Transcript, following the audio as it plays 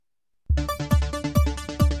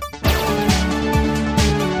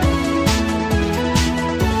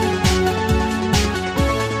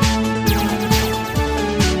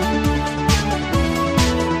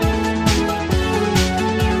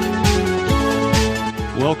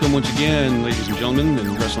Welcome once again, ladies and gentlemen,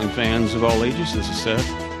 and wrestling fans of all ages. This is Seth,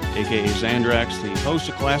 a.k.a. Zandrax, the host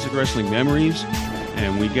of Classic Wrestling Memories,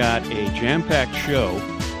 and we got a jam-packed show.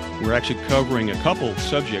 We're actually covering a couple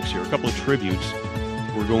subjects here, a couple of tributes.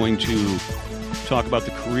 We're going to talk about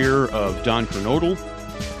the career of Don Kernodle,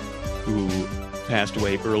 who passed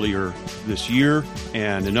away earlier this year,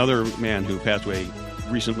 and another man who passed away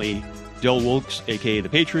recently, Del Wilkes, a.k.a. the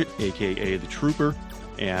Patriot, a.k.a. the Trooper,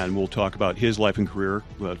 and we'll talk about his life and career.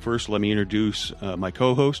 But first, let me introduce my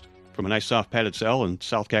co-host from a nice soft padded cell in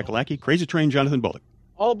South Kakalaki, Crazy Train Jonathan Bullock.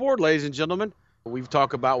 All aboard, ladies and gentlemen. We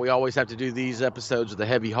always have to do these episodes with a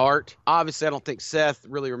heavy heart. Obviously, I don't think Seth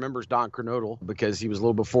really remembers Don Kernodle because he was a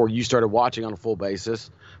little before you started watching on a full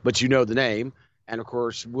basis, but you know the name. And of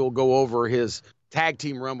course, we'll go over his tag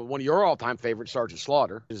team run with one of your all-time favorites, Sergeant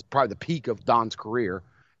Slaughter, which is probably the peak of Don's career.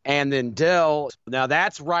 And then Del, now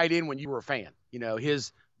that's right in when you were a fan. You know,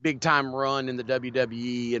 his big-time run in the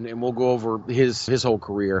WWE, and we'll go over his whole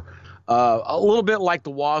career. A little bit like the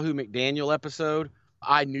Wahoo McDaniel episode.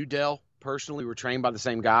 I knew Del personally. We were trained by the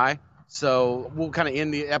same guy. So we'll kind of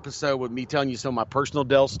end the episode with me telling you some of my personal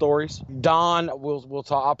Del stories. Don, we'll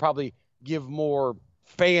talk. I'll probably give more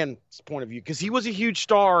fans' point of view because he was a huge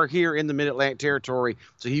star here in the Mid-Atlantic territory.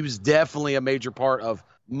 So he was definitely a major part of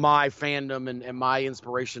my fandom and my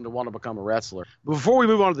inspiration to want to become a wrestler. Before we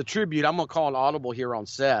move on to the tribute, I'm going to call an audible here on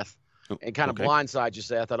Seth and kind of blindside you,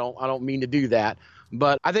 Seth. I don't mean to do that.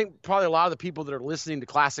 But I think probably a lot of the people that are listening to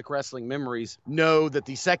Classic Wrestling Memories know that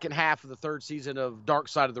the second half of the third season of Dark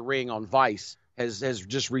Side of the Ring on Vice has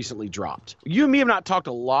just recently dropped. You and me have not talked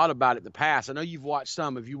a lot about it in the past. I know you've watched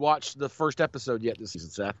some. Have you watched the first episode yet this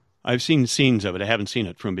season, Seth? I've seen scenes of it. I haven't seen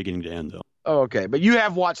it from beginning to end, though. Oh, okay. But you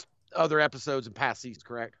have watched other episodes in past seasons,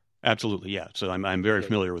 correct? Absolutely, yeah. So I'm very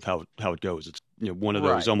familiar with how it goes. It's one of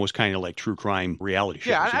those almost kind of like true crime reality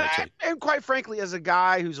shows. Yeah, and quite frankly, as a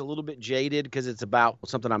guy who's a little bit jaded because it's about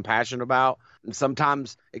something I'm passionate about, and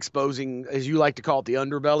sometimes exposing, as you like to call it, the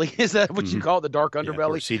underbelly. Is that what you call it, the dark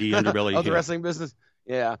underbelly? Or seedy underbelly of the wrestling business.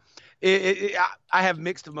 Yeah, I have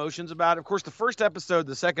mixed emotions about it. Of course, the first episode,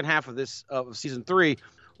 the second half of season 3,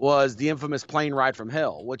 was the infamous plane ride from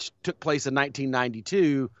hell, which took place in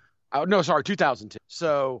 1992. 2002.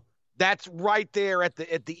 So that's right there at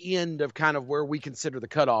the end of kind of where we consider the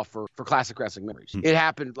cutoff for Classic Wrestling Memories. It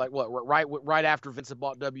happened like right after Vince had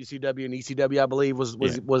bought WCW and ECW, I believe was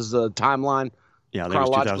the timeline. Yeah, that was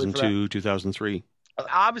 2002, 2003.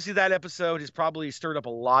 Obviously, that episode has probably stirred up a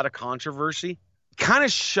lot of controversy. Kind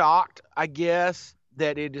of shocked, I guess,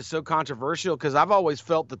 that it is so controversial because I've always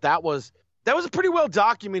felt that was a pretty well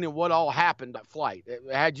documented what all happened at Flight.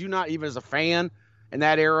 Had you not, even as a fan in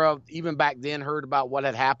that era, even back then, heard about what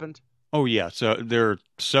had happened? Oh, yeah. So there are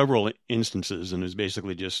several instances, and it's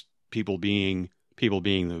basically just people being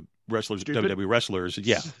the wrestlers, Stupid. WWE wrestlers.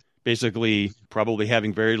 Yeah. Basically probably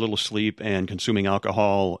having very little sleep and consuming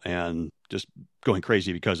alcohol and just going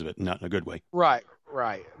crazy because of it, not in a good way. Right.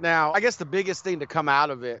 Now, I guess the biggest thing to come out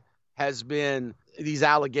of it has been these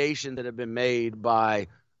allegations that have been made by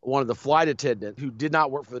one of the flight attendants who did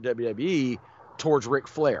not work for the WWE towards Ric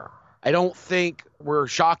Flair. I don't think we're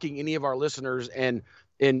shocking any of our listeners and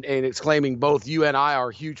exclaiming both you and I are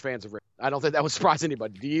huge fans of Ric. I don't think that would surprise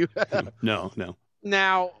anybody. Do you? No.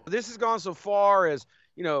 Now, this has gone so far as,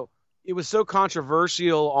 it was so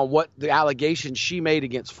controversial on what the allegations she made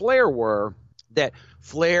against Flair were that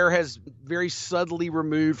Flair has very subtly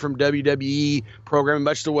removed from WWE programming,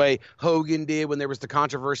 much the way Hogan did when there was the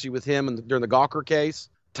controversy with him during the Gawker case.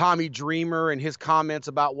 Tommy Dreamer and his comments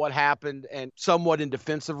about what happened and somewhat in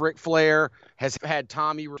defense of Ric Flair has had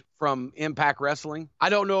Tommy from Impact Wrestling. I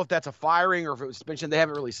don't know if that's a firing or if it was suspension. They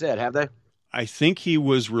haven't really said, have they? I think he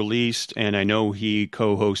was released, and I know he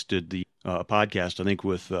co-hosted the podcast, I think,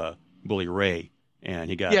 with Bully Ray. And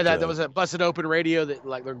he got that was a Busted Open Radio that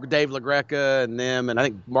like Dave LaGreca and them, and I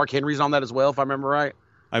think Mark Henry's on that as well, if I remember right.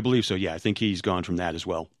 I believe so, yeah. I think he's gone from that as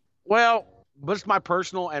well. Well, but it's my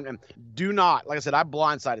personal, and do not, like I said, I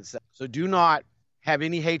blindsided Seth. So do not have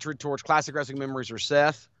any hatred towards Classic Wrestling Memories or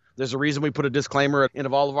Seth. There's a reason we put a disclaimer at the end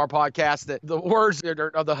of all of our podcasts that the words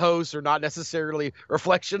of the hosts are not necessarily a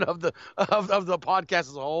reflection of the podcast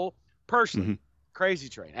as a whole. Personally, Crazy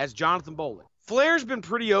Train, as Jonathan Bullock. Flair's been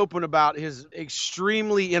pretty open about his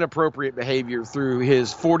extremely inappropriate behavior through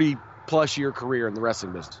his 40-plus year career in the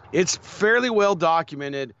wrestling business. It's fairly well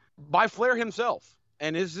documented by Flair himself.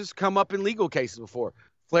 And this has come up in legal cases before.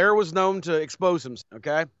 Flair was known to expose himself,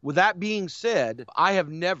 okay? With that being said, I have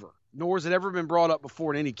never, nor has it ever been brought up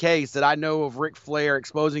before in any case that I know of Ric Flair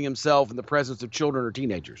exposing himself in the presence of children or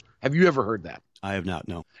teenagers. Have you ever heard that? I have not,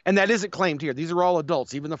 no. And that isn't claimed here. These are all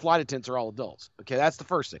adults. Even the flight attendants are all adults. Okay, that's the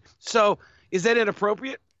first thing. So Is that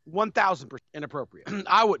inappropriate? 1,000% inappropriate.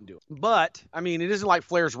 I wouldn't do it. But, I mean, it isn't like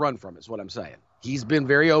Flair's run from it, is what I'm saying. He's been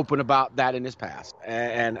very open about that in his past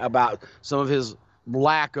and about some of his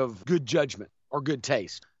lack of good judgment or good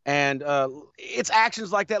taste. And it's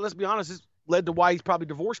actions like that, let's be honest, it's led to why he's probably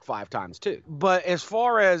divorced 5 times too. But as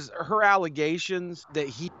far as her allegations that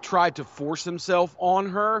he tried to force himself on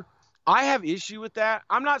her, I have issue with that.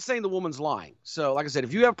 I'm not saying the woman's lying. So like I said,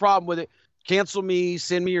 if you have a problem with it, cancel me,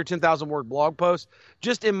 send me your 10,000 word blog post.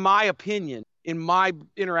 Just in my opinion, in my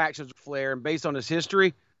interactions with Flair and based on his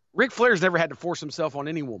history, Ric Flair's never had to force himself on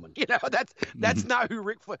any woman. You know, that's not who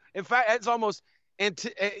Ric Flair. In fact, it's almost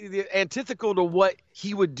antithetical to what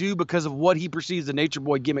he would do because of what he perceives the Nature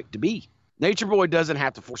Boy gimmick to be. Nature Boy doesn't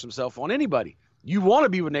have to force himself on anybody. You want to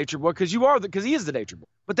be with Nature Boy because he is the Nature Boy.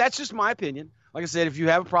 But that's just my opinion. Like I said, if you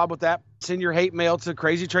have a problem with that, send your hate mail to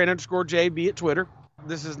crazytrain_JB at Twitter.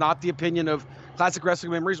 This is not the opinion of Classic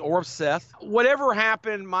Wrestling Memories or of Seth. Whatever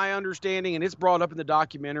happened, my understanding, and it's brought up in the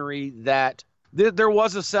documentary, that there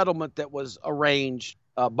was a settlement that was arranged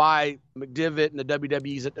by McDevitt and the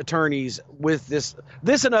WWE's attorneys with this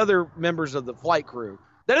and other members of the flight crew.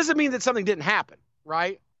 That doesn't mean that something didn't happen,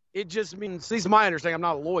 right? It just means, this is my understanding, I'm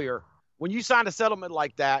not a lawyer. When you sign a settlement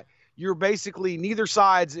like that, you're basically neither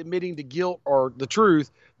side's admitting to guilt or the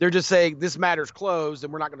truth. They're just saying this matter's closed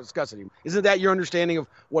and we're not going to discuss it anymore. Isn't that your understanding of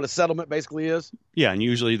what a settlement basically is? Yeah, and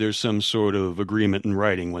usually there's some sort of agreement in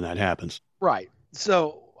writing when that happens. Right.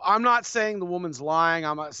 So I'm not saying the woman's lying.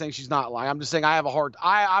 I'm not saying she's not lying. I'm just saying I'm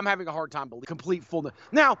having a hard time believing complete fullness.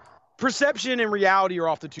 Now, perception and reality are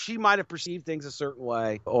off the two. She might have perceived things a certain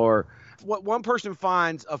way, or what one person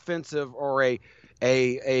finds offensive or a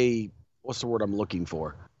what's the word I'm looking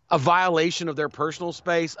for? A violation of their personal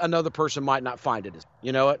space, another person might not find it.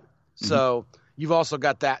 You know it? Mm-hmm. So you've also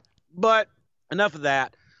got that. But enough of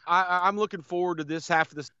that. I'm looking forward to this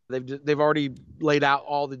half of this. They've already laid out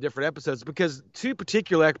all the different episodes because 2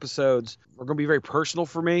 particular episodes are going to be very personal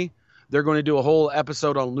for me. They're going to do a whole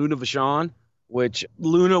episode on Luna Vachon, which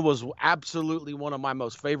Luna was absolutely one of my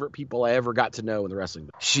most favorite people I ever got to know in the wrestling.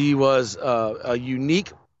 She was a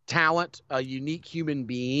unique talent, a unique human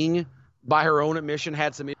being. By her own admission,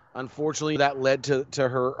 had some. Unfortunately, that led to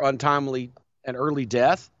her untimely and early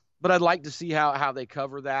death. But I'd like to see how they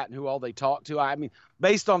cover that and who all they talk to. I mean,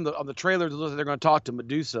 based on the trailer, they're going to talk to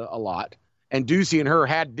Medusa a lot. And Ducey and her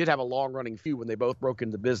did have a long-running feud when they both broke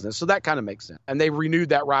into business. So that kind of makes sense. And they renewed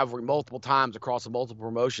that rivalry multiple times across multiple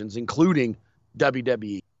promotions, including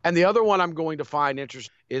WWE. And the other one I'm going to find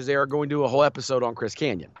interesting is they are going to do a whole episode on Chris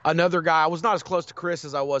Kanyon. Another guy, I was not as close to Chris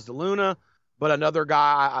as I was to Luna, but another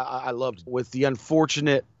guy I loved with the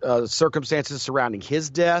unfortunate circumstances surrounding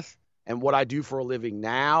his death and what I do for a living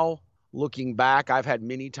now. Looking back, I've had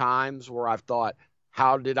many times where I've thought,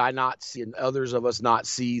 how did I not see, and others of us not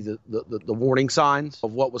see the warning signs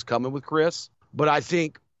of what was coming with Chris? But I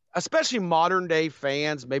think, especially modern day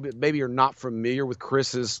fans, maybe are not familiar with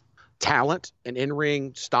Chris's talent and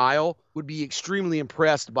in-ring style, would be extremely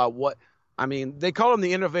impressed by they call him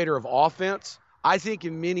the innovator of offense. I think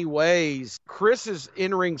in many ways, Chris's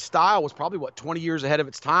in-ring style was probably, 20 years ahead of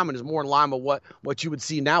its time and is more in line with what you would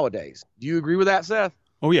see nowadays. Do you agree with that, Seth?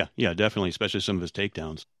 Oh, yeah, definitely, especially some of his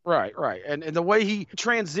takedowns. Right. And the way he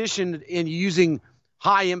transitioned in using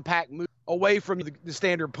high-impact moves away from the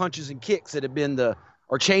standard punches and kicks that had been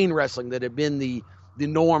or chain wrestling that had been the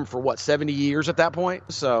norm for, 70 years at that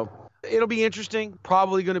point? So it'll be interesting,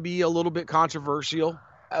 probably going to be a little bit controversial.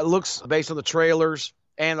 It looks, based on the trailers,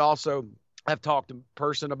 and also I've talked in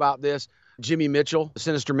person about this. Jimmy Mitchell, the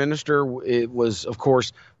Sinister Minister, it was, of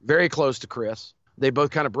course, very close to Chris. They both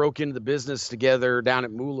kind of broke into the business together down at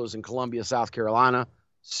Moolah's in Columbia, South Carolina.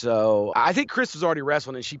 So I think Chris was already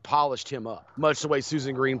wrestling, and she polished him up, much the way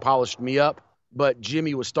Susan Green polished me up. But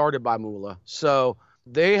Jimmy was started by Moolah. So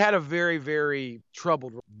they had a very, very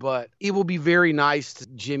troubled, but it will be very nice to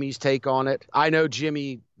Jimmy's take on it. I know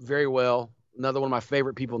Jimmy very well. Another one of my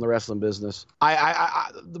favorite people in the wrestling business. I'm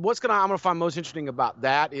gonna find most interesting about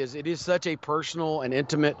that is it is such a personal and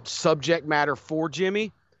intimate subject matter for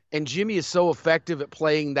Jimmy, and Jimmy is so effective at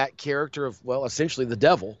playing that character of, essentially the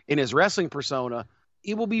devil in his wrestling persona.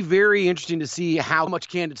 It will be very interesting to see how much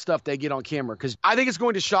candid stuff they get on camera, because I think it's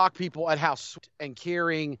going to shock people at how sweet and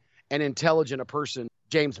caring and intelligent a person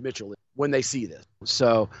James Mitchell is when they see this.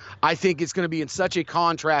 So I think it's going to be in such a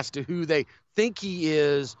contrast to who they think he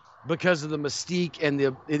is, because of the mystique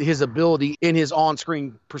and his ability in his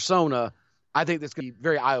on-screen persona. I think that's going to be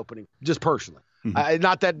very eye-opening, just personally. Mm-hmm.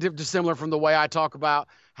 Not that dissimilar from the way I talk about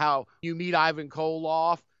how you meet Ivan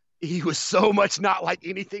Koloff. He was so much not like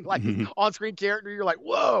anything like his on-screen character. You're like,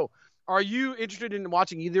 whoa. Are you interested in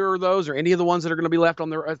watching either of those or any of the ones that are going to be left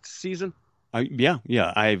on the season?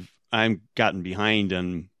 I've gotten behind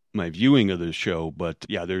on my viewing of the show, but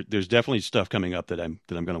yeah, there's definitely stuff coming up that I'm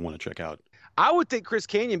going to want to check out. I would think Chris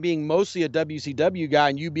Kanyon being mostly a WCW guy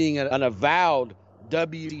and you being an avowed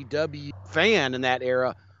WCW fan in that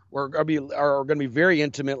era are going to be very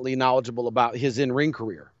intimately knowledgeable about his in-ring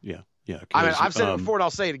career. Yeah. I mean, I've said it before and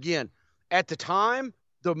I'll say it again. At the time,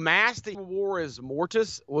 the mask that he wore as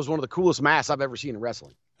Mortis was one of the coolest masks I've ever seen in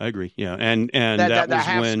wrestling. I agree. Yeah. And that was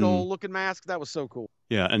half when, skull looking mask, that was so cool.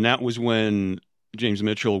 Yeah. And that was when James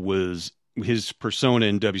Mitchell his persona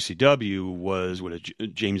in WCW was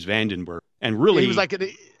James Vandenberg. And really, he was like an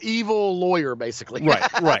evil lawyer, basically.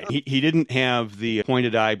 Right. He didn't have the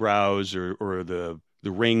pointed eyebrows or the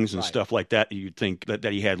rings and stuff like that you'd think that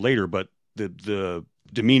he had later, but the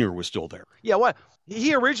demeanor was still there. Yeah,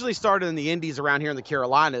 he originally started in the Indies around here in the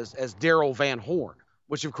Carolinas as Daryl Van Horn,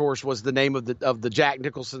 which of course was the name of the Jack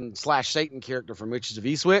Nicholson / Satan character from Witches of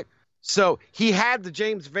Eastwick. So he had the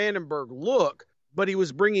James Vandenberg look, but he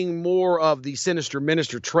was bringing more of the Sinister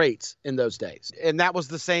Minister traits in those days. And that was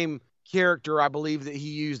the same character, I believe, that he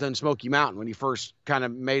used on Smoky Mountain when he first kind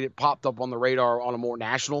of popped up on the radar on a more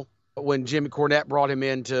national, when Jimmy Cornette brought him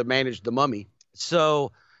in to manage the Mummy.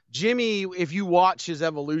 So Jimmy, if you watch his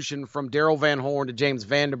evolution from Daryl Van Horn to James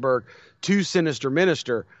Vandenberg to Sinister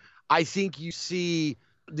Minister, I think you see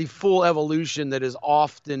the full evolution that is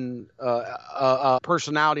often a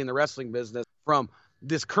personality in the wrestling business, from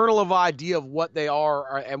this kernel of idea of what they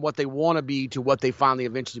are and what they want to be to what they finally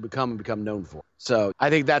eventually become known for. So I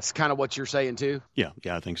think that's kind of what you're saying too. Yeah,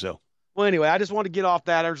 I think so. Well, anyway, I just want to get off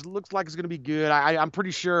that. It looks like it's going to be good. I'm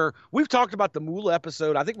pretty sure we've talked about the Moolah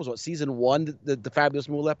episode. I think it was season 1, the Fabulous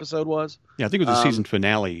Moolah episode was. Yeah, I think it was the season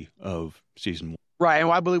finale of season 1. Right, and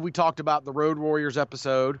I believe we talked about the Road Warriors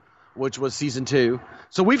episode, which was season 2.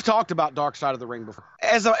 So we've talked about Dark Side of the Ring before.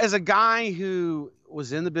 As a guy who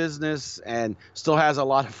was in the business and still has a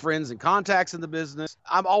lot of friends and contacts in the business,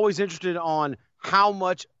 I'm always interested on how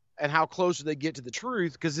much and how close they get to the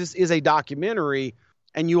truth, because this is a documentary,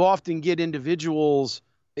 and you often get individuals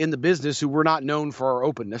in the business who were not known for our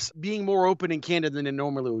openness being more open and candid than they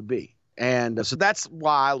normally would be. And so that's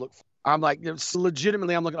why I'm like,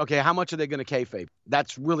 legitimately, I'm looking, okay, how much are they going to kayfabe?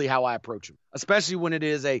 That's really how I approach them, especially when it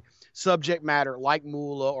is a subject matter like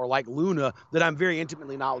Moolah or like Luna that I'm very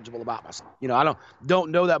intimately knowledgeable about myself. I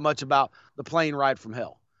don't know that much about the plane ride from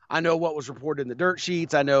hell. I know what was reported in the dirt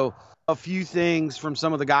sheets. I know a few things from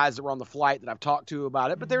some of the guys that were on the flight that I've talked to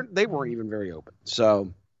about it, but they weren't even very open.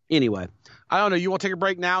 So anyway, I don't know. You want to take a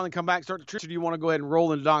break now and come back and start the truth, or do you want to go ahead and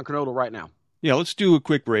roll into Don Kernodle right now? Yeah, let's do a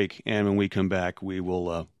quick break, and when we come back, we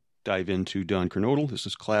will dive into Don Kernodle. This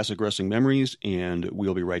is Classic Wrestling Memories, and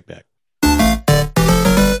we'll be right back.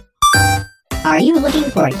 Are you looking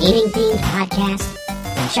for a gaming-themed podcast?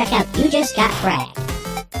 Then check out You Just Got Fragged.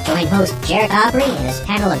 Join host Jarek Aubrey and his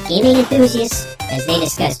panel of gaming enthusiasts as they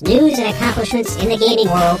discuss news and accomplishments in the gaming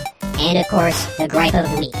world, and of course, the gripe of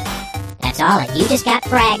the week. That's all at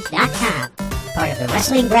YouJustGotFragged.com, part of the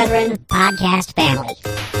Wrestling Brethren podcast family.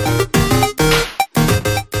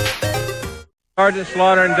 Sergeant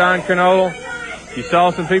Slaughter and Don Kernodle. You saw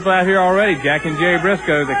some people out here already, Jack and Jerry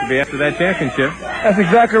Briscoe, that could be after that championship. That's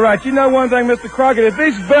exactly right. You know one thing, Mr. Crockett, if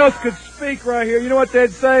these belts could speak right here, you know what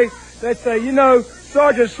they'd say? They'd say,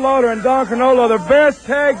 Sergeant Slaughter and Don Kernodle are the best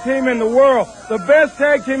tag team in the world. The best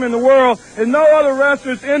tag team in the world, and no other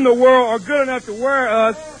wrestlers in the world are good enough to wear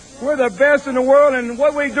us. We're the best in the world, and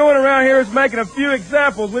what we're doing around here is making a few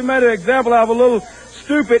examples. We made an example out of a little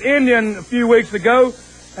stupid Indian a few weeks ago.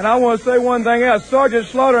 And I want to say one thing else. Sergeant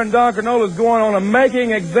Slaughter and Don Kernodle is going on a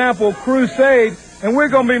making example crusade, and we're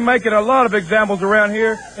going to be making a lot of examples around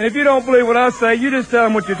here. And if you don't believe what I say, you just tell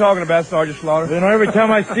them what you're talking about, Sergeant Slaughter. Every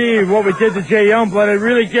time I see what we did to Jay Youngblood, it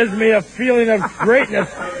really gives me a feeling of greatness.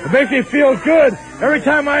 It makes me feel good. Every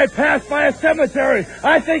time I pass by a cemetery,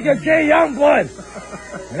 I think of Jay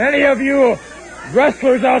Youngblood. And any of you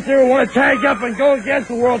wrestlers out there who want to tag up and go against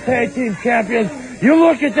the World Tag Team Champions, you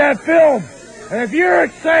look at that film. And if you're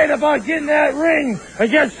excited about getting that ring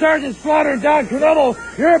against Sergeant Slaughter and Don Kernodle,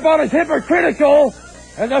 you're about as hypocritical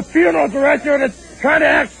as a funeral director that's trying to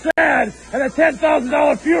act sad at a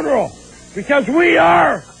 $10,000 funeral. Because we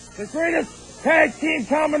are the greatest tag team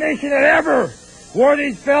combination that ever wore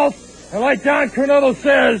these belts. And like Don Kernodle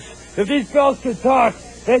says, if these belts could talk,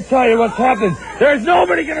 they'd tell you what's happening. There's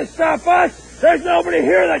nobody going to stop us. There's nobody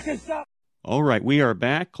here that can stop us. All right, we are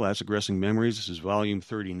back. Classic Wrestling Memories. This is volume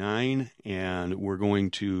 39, and we're going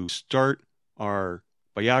to start our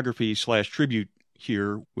biography / tribute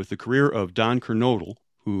here with the career of Don Kernodle,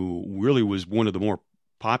 who really was one of the more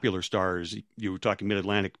popular stars. You were talking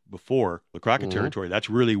Mid-Atlantic before, the Crockett territory. That's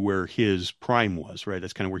really where his prime was, right?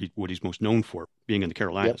 That's kind of where what he's most known for, being in the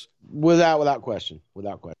Carolinas. Yep. Without question.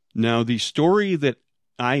 Now, the story that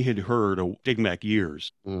I had heard, taking back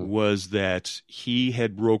years, was that he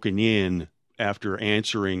had broken in after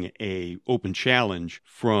answering a open challenge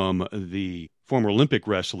from the former Olympic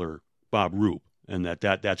wrestler Bob Roop, and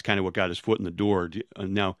that's kind of what got his foot in the door.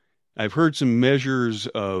 Now, I've heard some measures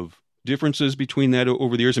of differences between that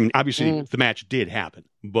over the years. I mean, obviously, the match did happen,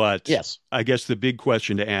 but yes. I guess the big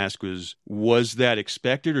question to ask was that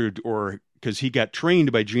expected, or because he got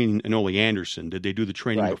trained by Gene and Ole Anderson, did they do the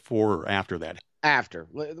training before or after that? After.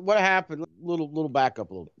 What happened, little back up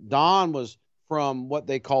a little bit. Don was from what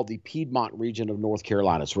they call the Piedmont region of North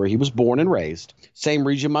Carolina. It's where he was born and raised. Same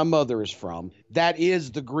region my mother is from. That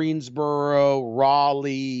is the Greensboro,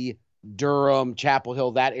 Raleigh, Durham, Chapel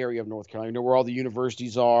Hill, that area of North Carolina. You know where all the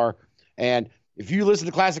universities are. And if you listen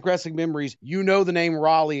to Classic Wrestling Memories, you know the name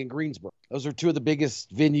Raleigh and Greensboro. Those are two of the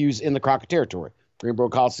biggest venues in the Crockett territory. Greensboro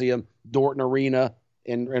Coliseum, Dorton Arena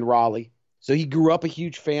in Raleigh. So he grew up a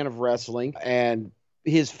huge fan of wrestling, and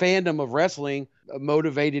his fandom of wrestling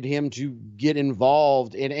motivated him to get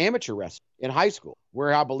involved in amateur wrestling in high school,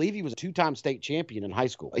 where I believe he was a 2-time state champion in high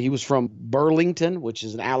school. He was from Burlington, which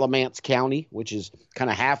is in Alamance County, which is kind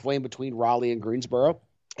of halfway in between Raleigh and Greensboro.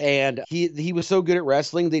 And he was so good at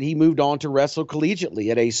wrestling that he moved on to wrestle collegiately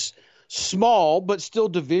at a small but still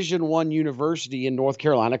Division I university in North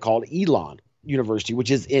Carolina called Elon University,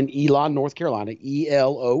 which is in Elon, North Carolina,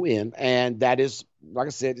 Elon. And that is, like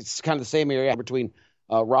I said, it's kind of the same area between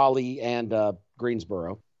Raleigh and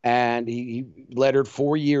Greensboro. And he lettered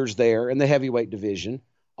 4 years there in the heavyweight division.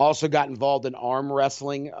 Also got involved in arm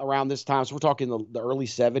wrestling around this time. So we're talking the early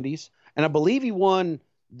 70s. And I believe he won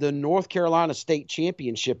the North Carolina State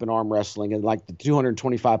Championship in arm wrestling in like the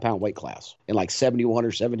 225-pound weight class in like 71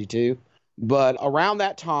 or 72. But around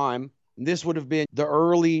that time, this would have been the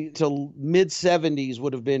early to mid-70s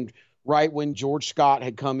would have been right when George Scott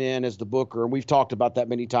had come in as the booker. And we've talked about that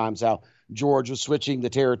many times, how George was switching the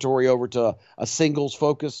territory over to a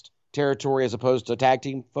singles-focused territory as opposed to a tag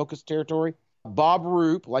team-focused territory. Bob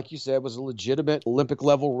Roop, like you said, was a legitimate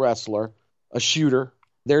Olympic-level wrestler, a shooter.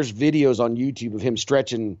 There's videos on YouTube of him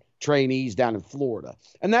stretching trainees down in Florida.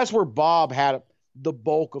 And that's where Bob had the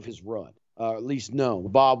bulk of his run, at least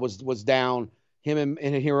known. Bob was down. Him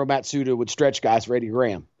and Hiro Matsuda would stretch guys for Eddie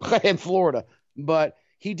Graham in Florida. But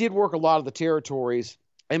he did work a lot of the territories.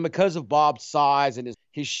 And because of Bob's size and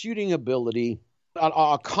his shooting ability,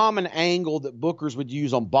 a common angle that bookers would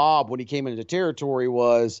use on Bob when he came into territory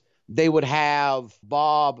was they would have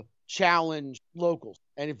Bob challenge locals.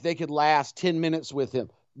 And if they could last 10 minutes with him,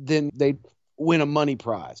 then they'd win a money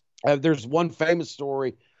prize. There's one famous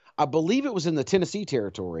story. I believe it was in the Tennessee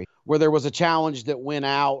territory where there was a challenge that went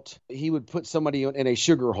out. He would put somebody in a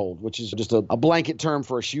sugar hold, which is just a blanket term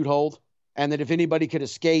for a shoot hold. And that if anybody could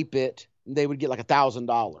escape it, they would get like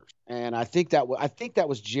 $1,000. And I think that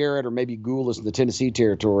was Jarrett or maybe Goulas in the Tennessee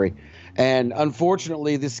territory. And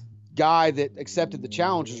unfortunately, this guy that accepted the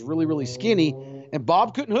challenge was really, really skinny, and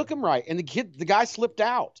Bob couldn't hook him right. And the guy slipped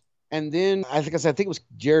out. And then I think it was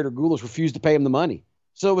Jarrett or Goulas refused to pay him the money.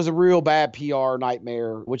 So it was a real bad PR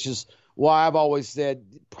nightmare, which is why I've always said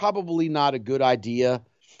probably not a good idea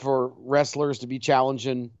for wrestlers to be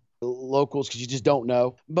challenging locals because you just don't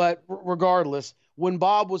know. But regardless, when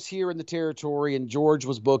Bob was here in the territory and George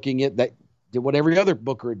was booking it, that did what every other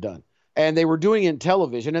booker had done. And they were doing it in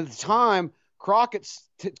television. At the time, Crockett's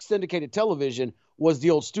syndicated television was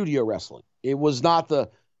the old studio wrestling. It was not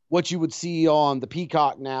what you would see on the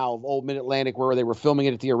Peacock now of Old Mid-Atlantic where they were filming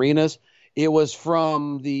it at the arenas. It was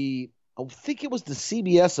from I think it was the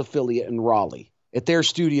CBS affiliate in Raleigh. At their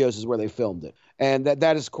studios is where they filmed it. And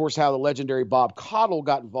that is, of course, how the legendary Bob Caudle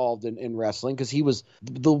got involved in wrestling because he was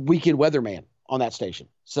the weekend weatherman on that station.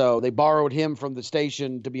 So they borrowed him from the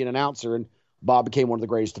station to be an announcer, and Bob became one of the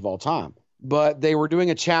greatest of all time. But they were doing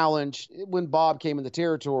a challenge when Bob came in the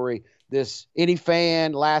territory, this any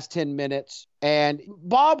fan, last 10 minutes. And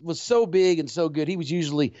Bob was so big and so good, he was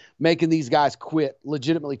usually making these guys quit,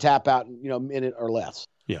 legitimately tap out in a minute or less.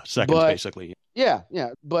 Yeah, seconds basically. Yeah.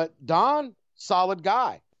 But Don, solid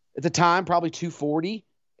guy. At the time, probably 240.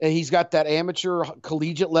 And he's got that amateur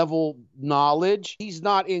collegiate level knowledge. He's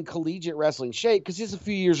not in collegiate wrestling shape because he's a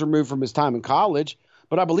few years removed from his time in college.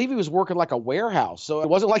 But I believe he was working like a warehouse. So it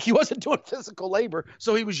wasn't like he wasn't doing physical labor.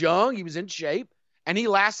 So he was young, he was in shape, and he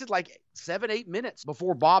lasted like 7-8 minutes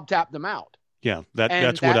before Bob tapped him out. Yeah,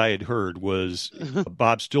 that's what I had heard was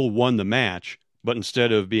Bob still won the match, but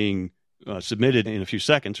instead of being submitted in a few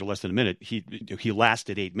seconds or less than a minute, he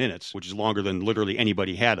lasted 8 minutes, which is longer than literally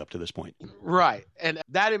anybody had up to this point. Right. And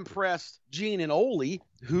that impressed Gene and Ole,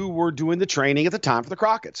 who were doing the training at the time for the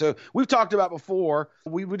Crockett. So we've talked about before,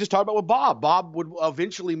 we just talked about with Bob. Bob would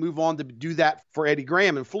eventually move on to do that for Eddie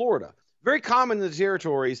Graham in Florida. Very common in the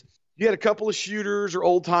territories. You had a couple of shooters or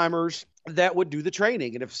old timers that would do the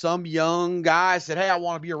training. And if some young guy said, hey, I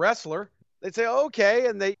want to be a wrestler, they'd say, okay,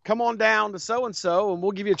 and they come on down to so-and-so, and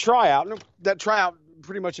we'll give you a tryout. And that tryout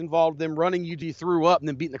pretty much involved them running you through up and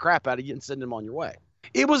then beating the crap out of you and sending them on your way.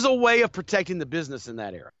 It was a way of protecting the business in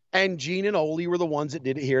that era. And Gene and Ole were the ones that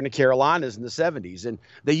did it here in the Carolinas in the 70s. And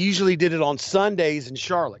they usually did it on Sundays in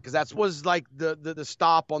Charlotte because that was like the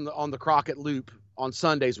stop on the Crockett Loop on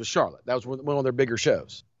Sundays was Charlotte. That was one of their bigger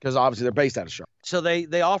shows because obviously they're based out of Charlotte. So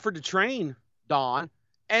they offered to train Don,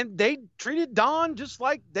 and they treated Don just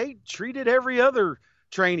like they treated every other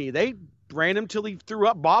trainee. They ran him till he threw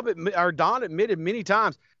up. Don admitted many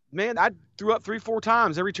times, man, I threw up 3-4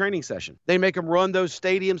 times every training session. They make him run those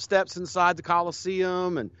stadium steps inside the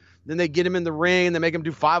Coliseum, and then they get him in the ring. They make him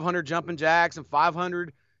do 500 jumping jacks and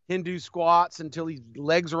 500 Hindu squats until his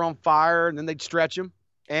legs are on fire, and then they'd stretch him.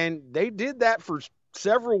 And they did that for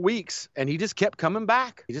several weeks, and he just kept coming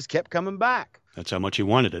back. That's how much he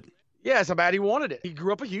wanted it. Yeah, that's how bad he wanted it. He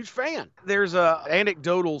grew up a huge fan. There's a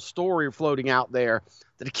anecdotal story floating out there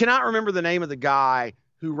that I cannot remember the name of the guy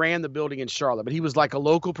who ran the building in Charlotte, but he was like a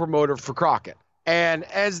local promoter for Crockett. And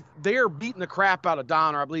as they're beating the crap out of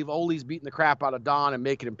Don, or I believe Ole's beating the crap out of Don and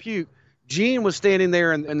making him puke, Gene was standing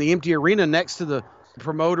there in the empty arena next to the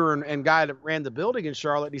promoter and guy that ran the building in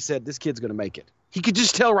Charlotte. And he said, this kid's going to make it. He could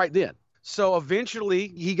just tell right then. So eventually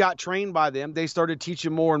he got trained by them. They started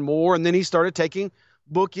teaching more and more. And then he started taking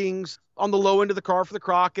bookings on the low end of the card for the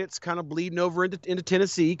Crockett's, kind of bleeding over into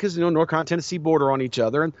Tennessee because, North Carolina and Tennessee border on each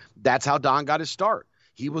other. And that's how Don got his start.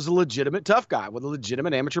 He was a legitimate tough guy with a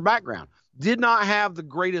legitimate amateur background. Did not have the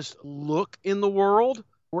greatest look in the world.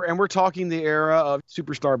 And we're talking the era of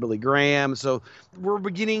superstar Billy Graham. So we're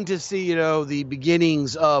beginning to see, the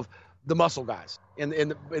beginnings of the muscle guys in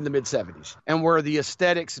the mid-70s, and where the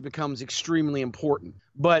aesthetics becomes extremely important.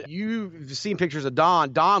 But you've seen pictures of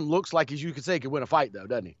Don. Don looks like, as you could say, could win a fight, though,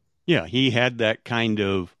 doesn't he? Yeah, he had that kind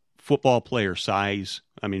of football player size.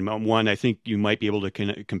 I mean, one, I think you might be able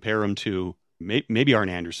to compare him to maybe Arn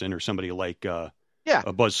Anderson or somebody like a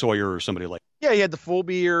Buzz Sawyer or somebody like. Yeah, he had the full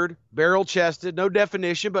beard, barrel-chested, no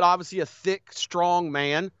definition, but obviously a thick, strong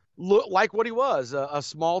man. Looked like what he was, a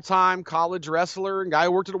small-time college wrestler and guy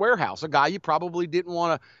who worked at a warehouse, a guy you probably didn't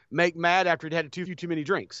want to make mad after he'd had too many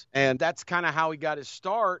drinks. And that's kind of how he got his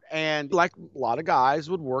start. And like a lot of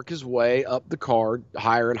guys, would work his way up the card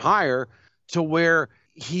higher and higher to where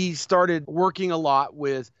he started working a lot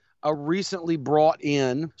with a recently brought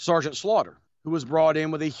in Sergeant Slaughter, who was brought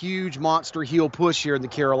in with a huge monster heel push here in the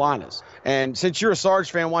Carolinas. And since you're a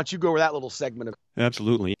Sarge fan, why don't you go over that little segment of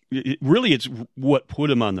Absolutely. It's what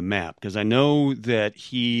put him on the map, because I know that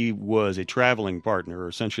he was a traveling partner, or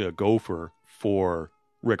essentially a gopher for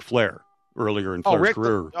Ric Flair earlier in Flair's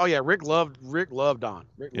career. Rick loved Don.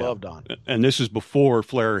 Loved Don. And this is before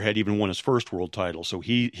Flair had even won his first world title, so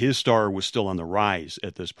his star was still on the rise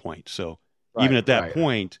at this point. So even at that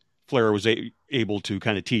point, Flair was able to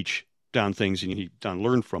kind of teach Don things, and Don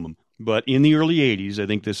learned from him. But in the early 80s, I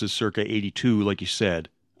think this is circa 82, like you said,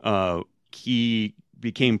 he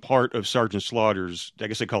became part of Sergeant Slaughter's, I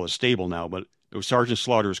guess they call it stable now, but it was Sergeant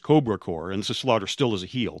Slaughter's Cobra Corps, and this is Slaughter still as a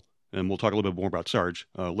heel, and we'll talk a little bit more about Sarge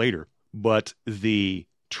later. But the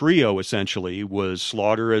trio essentially was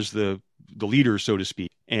Slaughter as the leader, so to speak,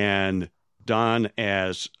 and Don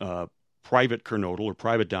as Private Kernodle or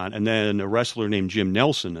Private Don, and then a wrestler named Jim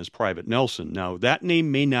Nelson as Private Nelson. Now, that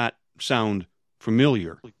name may not sound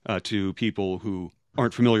familiar to people who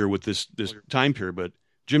aren't familiar with this time period, but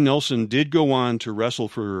Jim Nelson did go on to wrestle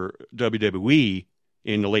for WWE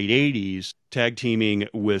in the late 80s, tag teaming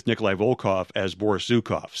with Nikolai Volkov as Boris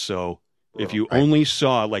Zukov. So if you only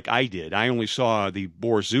saw, like I did, I only saw the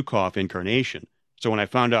Boris Zukov incarnation. So when I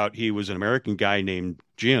found out he was an American guy named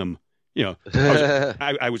Jim,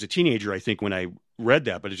 I was a teenager, I think, when I read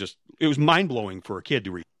that, but it was mind-blowing for a kid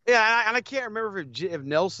to read. Yeah, and I can't remember if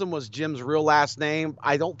Nelson was Jim's real last name.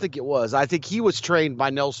 I don't think it was. I think he was trained by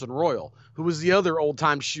Nelson Royal, who was the other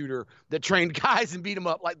old-time shooter that trained guys and beat them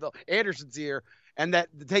up like the Andersons here, and that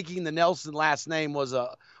taking the Nelson last name was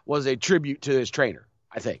a tribute to his trainer,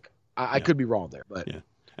 I think. I could be wrong there. But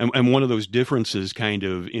and one of those differences kind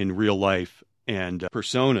of in real life and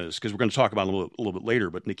personas, because we're going to talk about it a little bit later,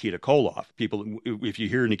 but Nikita Koloff. People, if you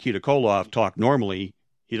hear Nikita Koloff talk normally,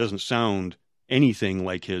 he doesn't sound anything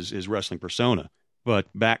like his wrestling persona. But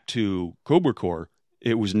back to Cobra Corps,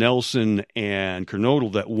 it was Nelson and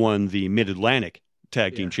Kernodle that won the Mid-Atlantic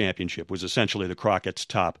Tag Team Championship, was essentially the Crockett's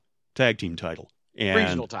top tag team title. And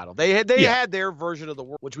regional title. They had their version of the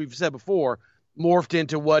world, which we've said before, morphed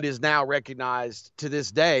into what is now recognized to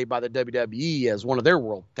this day by the WWE as one of their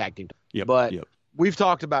world tag team titles. We've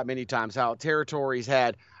talked about many times how territories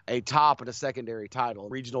had a top and a secondary title.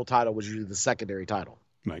 Regional title was usually the secondary title.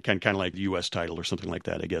 Right, kind of like the U.S. title or something like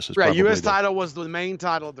that, I guess. Is right, U.S. title was the main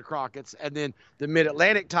title of the Crockett's, and then the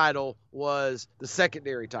Mid-Atlantic title was the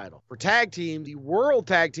secondary title. For tag team, the World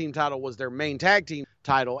Tag Team title was their main tag team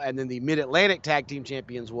title, and then the Mid-Atlantic Tag Team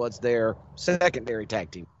Champions was their secondary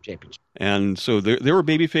tag team championship. And so there were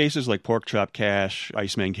baby faces like Porkchop Cash,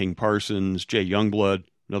 Iceman King Parsons, Jay Youngblood,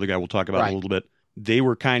 another guy we'll talk about in a little bit. They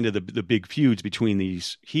were kind of the big feuds between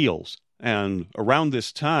these heels. And around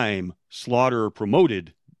this time, Slaughter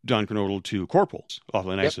promoted Don Kernodle to corporal.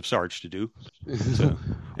 Awfully nice of Sarge to do. So,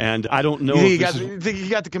 and I don't know you think he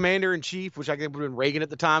got the commander-in-chief, which I think would have been Reagan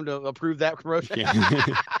at the time, to approve that promotion?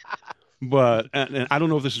 Yeah. But and I don't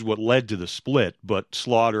know if this is what led to the split, but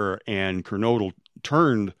Slaughter and Kernodle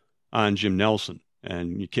turned on Jim Nelson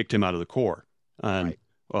and you kicked him out of the Corps. And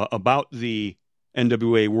about the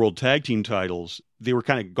NWA World Tag Team titles, they were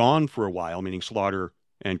kind of gone for a while, meaning Slaughter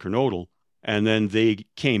and Kernodle, and then they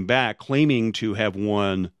came back claiming to have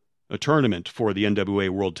won a tournament for the NWA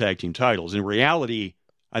World Tag Team titles. In reality,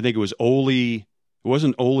 I think it was Ole. It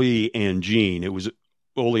wasn't Ole and Gene. It was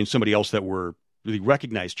Ole and somebody else that were really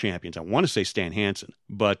recognized champions. I want to say Stan Hansen,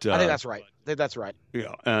 but I think that's right.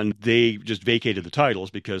 Yeah, and they just vacated the titles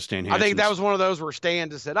because Stan Hansen. I think that was one of those where Stan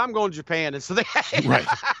just said, "I'm going to Japan," and so they right.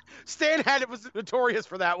 Stan was notorious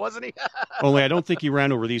for that, wasn't he? Only I don't think he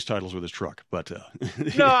ran over these titles with his truck, but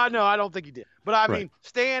no, I don't think he did. But I mean,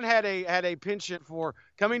 Stan had a penchant for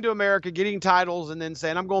coming to America, getting titles, and then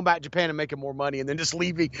saying, "I'm going back to Japan and making more money," and then just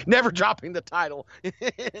leaving, never dropping the title in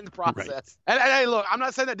the process. Right. And hey, look, I'm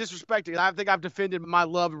not saying that disrespecting. I think I've defended my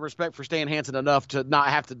love and respect for Stan Hansen enough to not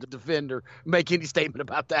have to defend or make any statement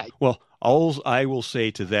about that. Well, all I will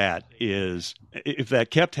say to that is, if that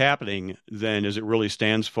kept happening, then is it really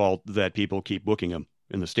Stan's fault that people keep booking him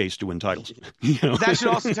in the States to win titles? That should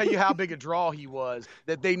also tell you how big a draw he was,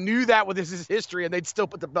 that they knew that with his history and they'd still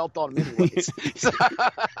put the belt on him anyways.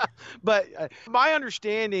 But my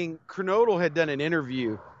understanding, Kernodle had done an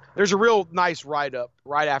interview. There's a real nice write-up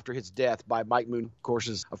right after his death by Mike Moon, of course,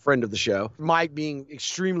 is a friend of the show. Mike being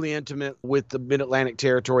extremely intimate with the Mid-Atlantic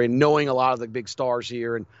territory and knowing a lot of the big stars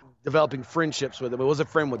here and developing friendships with him. It was a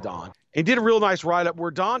friend with Don. He did a real nice write-up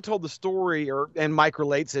where Don told the story, and Mike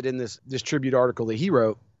relates it in this tribute article that he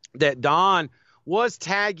wrote, that Don was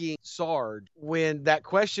tagging Sarge when that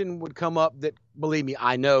question would come up that, believe me,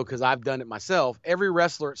 I know because I've done it myself. Every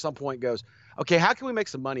wrestler at some point goes, okay, how can we make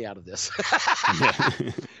some money out of this?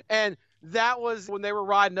 And that was when they were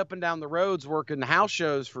riding up and down the roads working house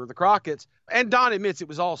shows for the Crockett's. And Don admits it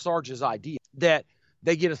was all Sarge's idea that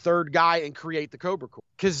they get a third guy and create the Cobra Corps.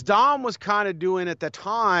 Because Don was kind of doing at the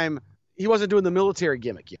time, he wasn't doing the military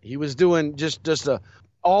gimmick yet. He was doing just a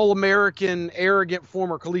all-American, arrogant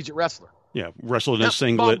former collegiate wrestler. Yeah, wrestled in a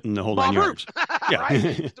singlet and the whole nine yards. Yeah, right.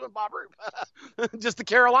 He's doing Bob Roop. Just the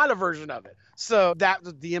Carolina version of it. So that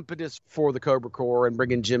was the impetus for the Cobra Corps and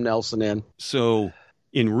bringing Jim Nelson in. So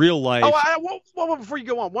in real life... Well, before you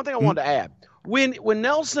go on, one thing I wanted to add. When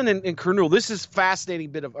Nelson and Kernodle, this is a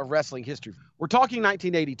fascinating bit of wrestling history. We're talking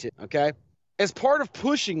 1982, okay? As part of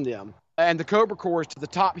pushing them and the Cobra Corps to the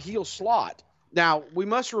top heel slot, now we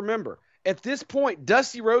must remember, at this point,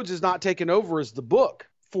 Dusty Rhodes is not taken over as the book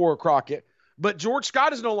for Crockett, but George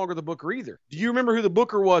Scott is no longer the booker either. Do you remember who the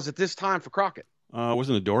booker was at this time for Crockett?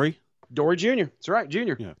 Wasn't it Dory? Dory Jr. That's right,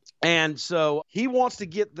 Jr. Yeah. And so he wants to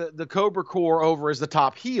get the Cobra Corps over as the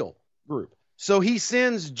top heel group. So he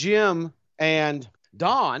sends Jim and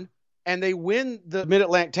Don, and they win the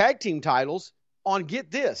Mid-Atlantic Tag Team titles on,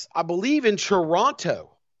 get this, I believe in Toronto,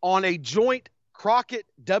 on a joint Crockett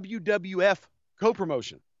WWF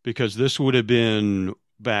co-promotion. Because this would have been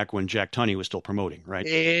back when Jack Tunney was still promoting, right?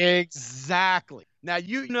 Exactly. Now,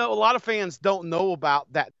 you know, a lot of fans don't know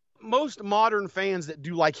about that. Most modern fans that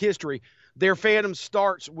do like history, their fandom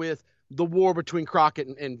starts with the war between Crockett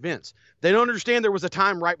and Vince. They don't understand there was a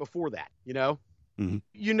time right before that, you know? Mm-hmm.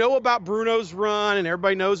 You know about Bruno's run, and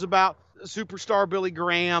everybody knows about superstar Billy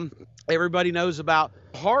Graham. Everybody knows about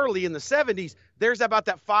Harley in the 70s. There's about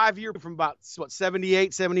that 5 year from about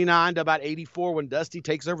 78, 79 to about 84 when Dusty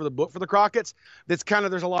takes over the book for the Crockett's. That's kind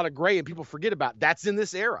of, there's a lot of gray and people forget about. That's in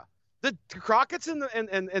this era. The Crockett's and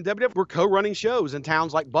WWF were co-running shows in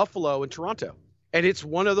towns like Buffalo and Toronto. And it's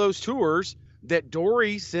one of those tours that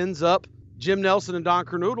Dory sends up Jim Nelson and Don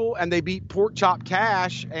Kernodle, and they beat Porkchop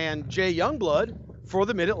Cash and Jay Youngblood for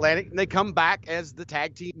the Mid-Atlantic, and they come back as the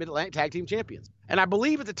Mid-Atlantic Tag Team Champions. And I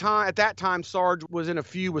believe at that time, Sarge was in a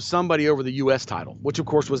feud with somebody over the U.S. title, which of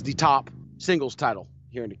course was the top singles title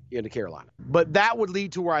here in the Carolina. But that would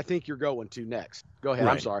lead to where I think you're going to next. Go ahead.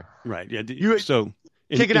 Right. I'm sorry. Right. Yeah.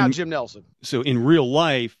 Kicking out Jim Nelson. So in real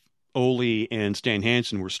life, Ole and Stan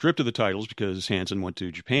Hansen were stripped of the titles because Hansen went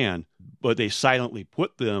to Japan, but they silently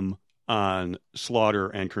put them on Slaughter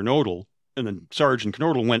and Kernodle, and then Sarge and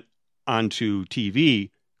Kernodle went onto TV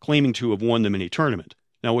claiming to have won them in a tournament.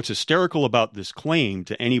 Now, what's hysterical about this claim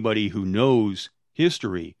to anybody who knows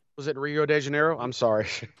history... Was it Rio de Janeiro? I'm sorry.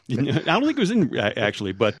 I don't think it was in,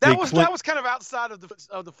 actually, but... that was kind of outside of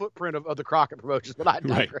the footprint of the Crockett promotions, but I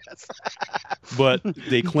digress. Right. But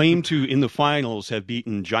they claim to, in the finals, have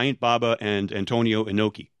beaten Giant Baba and Antonio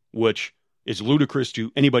Inoki, which is ludicrous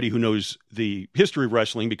to anybody who knows the history of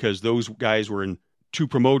wrestling, because those guys were in two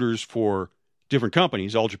promoters for different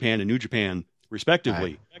companies, All Japan and New Japan,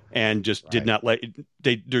 respectively, and just did not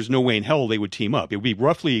there's no way in hell they would team up. It would be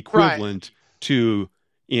roughly equivalent to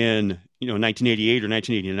in 1988 or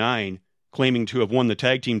 1989 claiming to have won the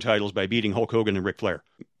tag team titles by beating Hulk Hogan and Ric Flair.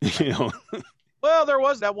 Well, there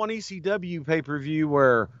was that one ECW pay-per-view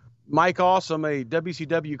where Mike Awesome, a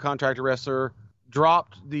WCW contractor wrestler,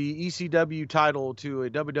 dropped the ECW title to a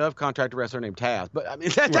WWF contractor wrestler named Taz. But I mean,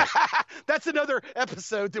 that's another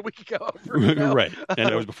episode that we could go over. Right. And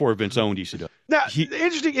that was before Vince owned ECW. Now, the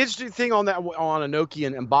interesting thing on Inoki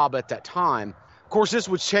and Baba at that time, of course, this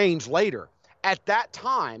would change later. At that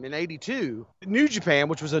time, in 82, New Japan,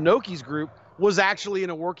 which was Inoki's group, was actually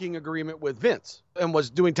in a working agreement with Vince and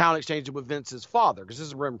was doing talent exchanges with Vince's father, because this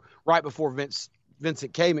is right before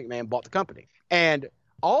Vincent K. McMahon bought the company. And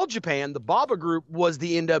All Japan, the Baba group, was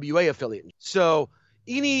the NWA affiliate. So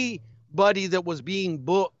anybody that was being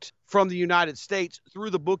booked from the United States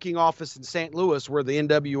through the booking office in St. Louis, where the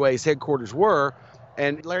NWA's headquarters were,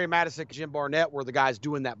 and Larry Madison and Jim Barnett were the guys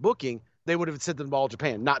doing that booking, they would have sent them to All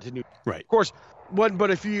Japan, not to New Japan. Right. Of course,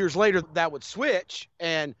 but a few years later, that would switch,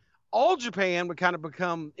 and All Japan would kind of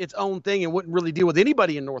become its own thing and wouldn't really deal with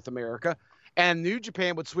anybody in North America, and New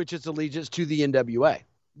Japan would switch its allegiance to the NWA.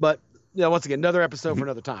 But once again, another episode for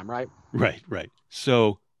another time, right? Right.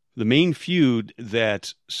 So the main feud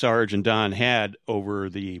that Sarge and Don had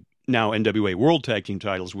over the now NWA World Tag Team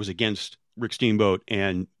titles was against Rick Steamboat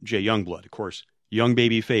and Jay Youngblood. Of course, young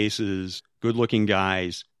baby faces, good-looking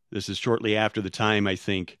guys. This is shortly after the time, I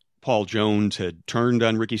think, Paul Jones had turned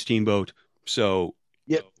on Ricky Steamboat. So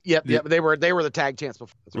Yep. They were the tag champs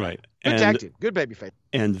before. That's right. Good tag team. Good babyface.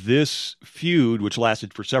 And this feud, which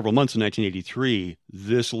lasted for several months in 1983,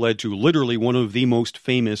 this led to literally one of the most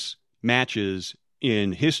famous matches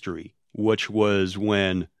in history, which was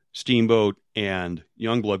when Steamboat and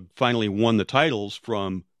Youngblood finally won the titles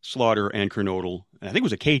from Slaughter and Kernodle. I think it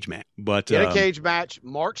was a cage match. But a cage match,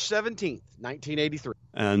 March 17th, 1983.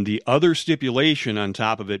 And the other stipulation on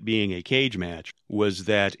top of it being a cage match was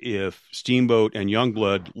that if Steamboat and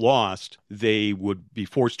Youngblood lost, they would be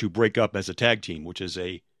forced to break up as a tag team, which is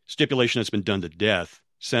a stipulation that's been done to death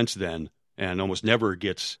since then and almost never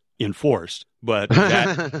gets enforced. But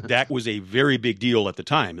that was a very big deal at the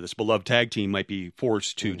time. This beloved tag team might be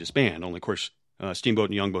forced to disband. Only, of course,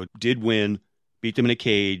 Steamboat and Youngblood did win, beat them in a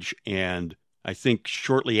cage, and I think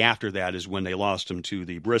shortly after that is when they lost them to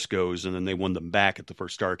the Briscoes, and then they won them back at the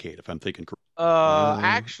first Starrcade, if I'm thinking correctly.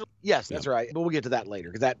 Actually, yes, that's right. But we'll get to that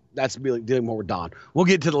later, because that's really dealing more with Don. We'll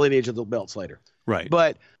get to the lineage of the belts later. Right.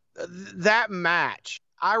 But that match,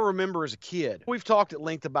 I remember as a kid. We've talked at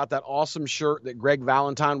length about that awesome shirt that Greg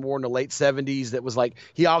Valentine wore in the late 70s that was like,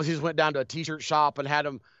 he obviously just went down to a T-shirt shop and had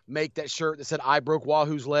him make that shirt that said, "I broke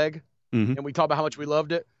Wahoo's leg." Mm-hmm. And we talked about how much we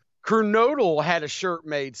loved it. Kernodle had a shirt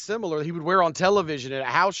made similar he would wear on television at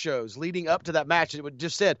house shows leading up to that match. It would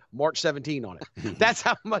just said March 17 on it. That's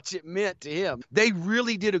how much it meant to him. They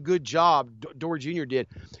really did a good job, Dory Jr. did,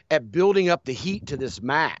 at building up the heat to this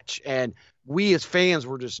match. And we as fans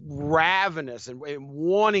were just ravenous and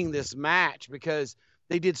wanting this match because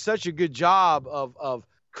they did such a good job of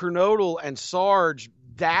Kernodle and Sarge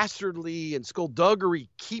dastardly and skullduggery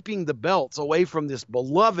keeping the belts away from this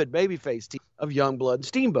beloved babyface team of Youngblood and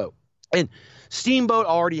Steamboat. And Steamboat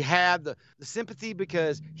already had the sympathy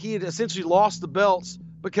because he had essentially lost the belts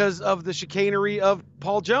because of the chicanery of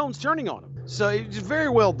Paul Jones turning on him. So it was very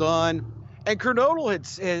well done. And Kernodle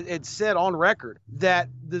had said on record that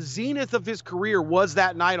the zenith of his career was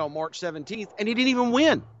that night on March 17th, and he didn't even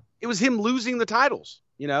win. It was him losing the titles,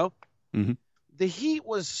 Mm-hmm. The heat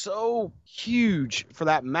was so huge for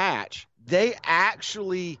that match, they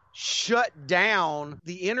actually shut down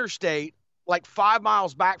the interstate like 5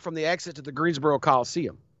 miles back from the exit to the Greensboro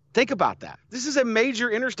Coliseum. Think about that. This is a major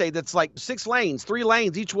interstate that's like 6 lanes, 3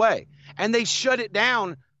 lanes each way. And they shut it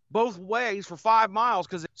down both ways for 5 miles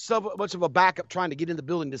because it's so much of a backup trying to get in the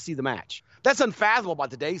building to see the match. That's unfathomable by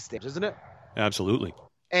today's standards, isn't it? Absolutely.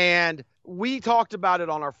 And we talked about it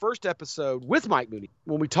on our first episode with Mike Mooney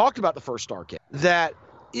when we talked about the first Starrcade, that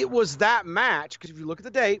it was that match, because if you look at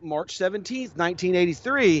the date, March 17th,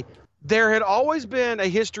 1983, there had always been a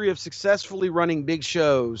history of successfully running big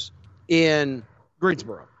shows in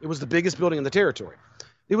Greensboro. It was the biggest building in the territory.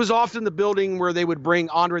 It was often the building where they would bring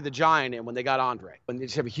Andre the Giant in when they got Andre, and they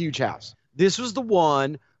just have a huge house. This was the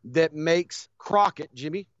one that makes Crockett,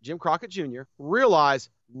 Jim Crockett Jr., realize,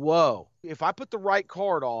 whoa, if I put the right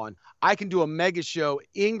card on, I can do a mega show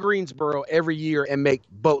in Greensboro every year and make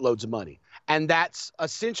boatloads of money. And that's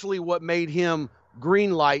essentially what made him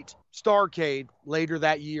greenlight Starrcade later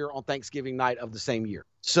that year on Thanksgiving night of the same year.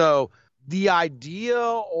 So the idea,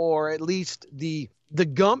 or at least the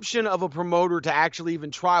gumption of a promoter to actually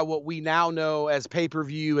even try what we now know as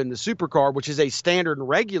pay-per-view and the supercard, which is a standard and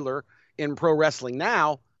regular in pro wrestling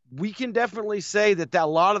now, we can definitely say that a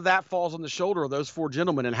lot of that falls on the shoulder of those 4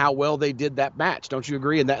 gentlemen and how well they did that match. Don't you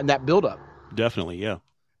agree? And that build-up. Definitely, yeah.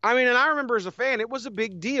 I mean, and I remember as a fan, it was a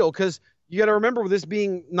big deal because you got to remember with this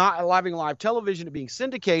being not live television and being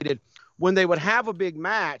syndicated, when they would have a big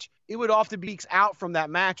match, it would often be weeks out from that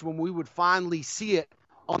match when we would finally see it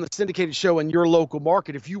on the syndicated show in your local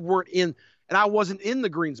market. If you weren't in, and I wasn't in the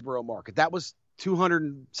Greensboro market, that was 200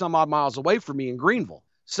 and some odd miles away from me in Greenville.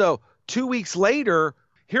 So 2 weeks later,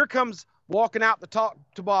 here comes walking out the top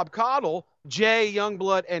to Bob Caudle, Jay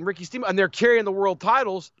Youngblood, and Ricky Steamboat, and they're carrying the world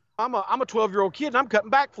titles. I'm a 12-year-old kid, and I'm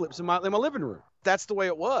cutting backflips in my living room. That's the way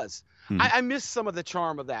it was. I miss some of the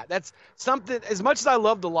charm of that. That's something, as much as I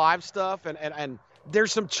love the live stuff, and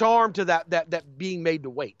there's some charm to that being made to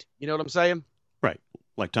wait. You know what I'm saying? Right.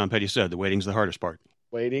 Like Tom Petty said, the waiting's the hardest part.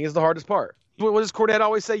 Waiting is the hardest part. What does Cornette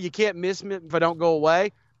always say? You can't miss me if I don't go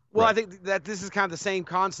away. Well, right. I think that this is kind of the same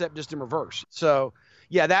concept, just in reverse. So,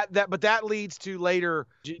 yeah, but that leads to later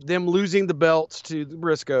them losing the belts to the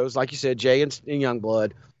Briscoes, like you said, Jay and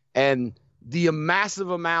Youngblood, and the massive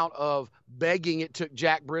amount of begging it took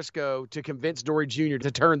Jack Briscoe to convince Dory Jr.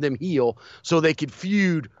 to turn them heel so they could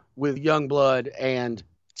feud with Youngblood and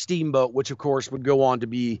Steamboat, which, of course, would go on to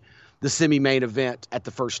be the semi-main event at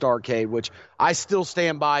the first Starrcade, which I still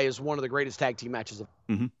stand by as one of the greatest tag team matches.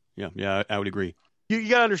 Mm-hmm. Yeah, I would agree. You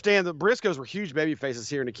got to understand that Briscoes were huge baby faces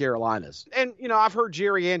here in the Carolinas. And, I've heard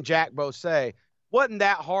Jerry and Jack both say, wasn't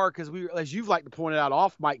that hard because as you've like to point it out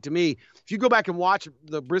off mic to me, if you go back and watch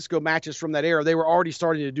the Briscoe matches from that era, they were already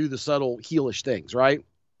starting to do the subtle heelish things, right?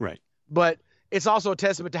 Right. But it's also a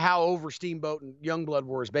testament to how over Steamboat and Youngblood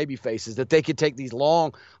were as baby faces, that they could take these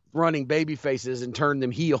long running baby faces and turn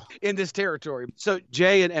them heel in this territory. So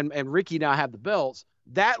Jay and Ricky now have the belts.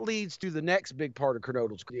 That leads to the next big part of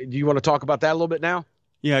Kernodle's. Do you want to talk about that a little bit now?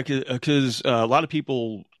 Yeah, because a lot of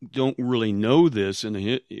people don't really know this, and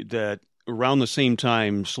that around the same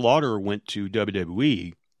time Slaughter went to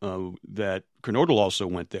WWE, that Kernodle also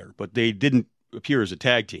went there, but they didn't appear as a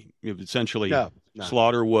tag team. Essentially, no.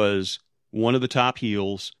 Slaughter was one of the top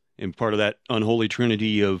heels and part of that unholy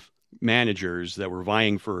trinity of managers that were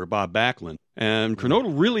vying for Bob Backlund. And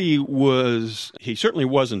Kernodle really he certainly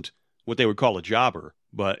wasn't what they would call a jobber,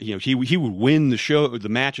 but he would win the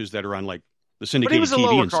matches that are on like the syndicated TV. But he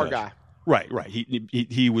was a lower card guy. Right.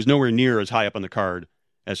 He was nowhere near as high up on the card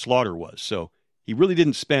as Slaughter was. So he really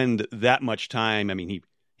didn't spend that much time. I mean,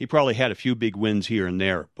 he probably had a few big wins here and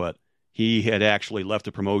there, but he had actually left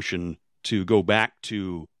the promotion to go back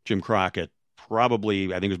to Jim Crockett.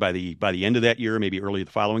 Probably, I think it was by the end of that year, maybe early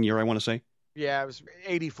the following year, I want to say. Yeah, it was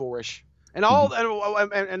 84-ish. And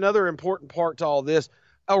and another important part to all this,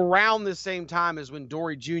 around the same time as when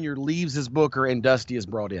Dory Jr. leaves as Booker and Dusty is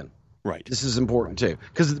brought in. Right. This is important, too,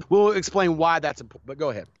 because we'll explain why that's important, but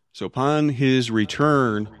go ahead. So upon his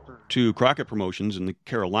return to Crockett Promotions in the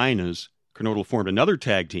Carolinas, Kernodle formed another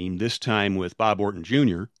tag team, this time with Bob Orton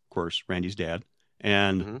Jr., of course, Randy's dad,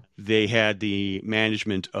 and they had the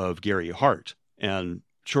management of Gary Hart. And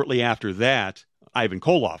shortly after that, Ivan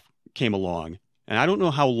Koloff came along. And I don't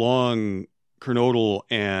know how long Kernodle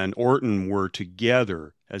and Orton were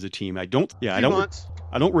together as a team. I don't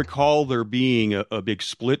recall there being a big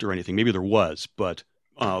split or anything. Maybe there was, but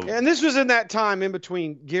and this was in that time in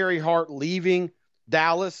between Gary Hart leaving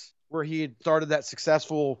Dallas, where he had started that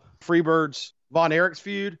successful Freebirds Von Erichs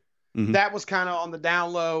feud. Mm-hmm. That was kind of on the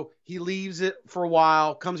down low. He leaves it for a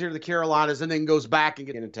while, comes here to the Carolinas, and then goes back and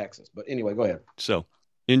gets into Texas. But anyway, go ahead. So,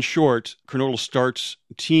 in short, Kernodle starts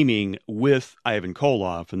teaming with Ivan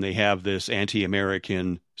Koloff, and they have this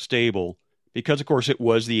anti-American stable because, of course, it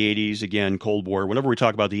was the 80s, again, Cold War. Whenever we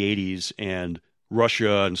talk about the 80s and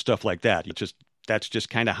Russia and stuff like that, that's just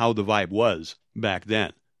kind of how the vibe was back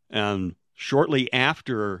then. And shortly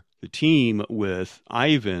after the team with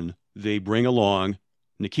Ivan, they bring along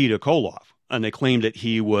Nikita Koloff, and they claim that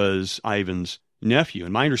he was Ivan's nephew.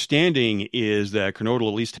 And my understanding is that Kernodle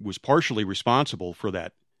at least was partially responsible for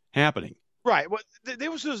that happening. Right. Well,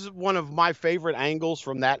 this was one of my favorite angles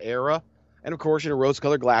from that era. And of course,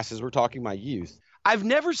 rose-colored glasses, we're talking my youth. I've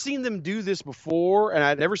never seen them do this before, and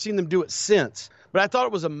I've never seen them do it since, but I thought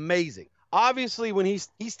it was amazing. Obviously, when he's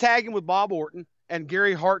tagging with Bob Orton and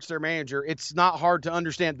Gary Hart's their manager, it's not hard to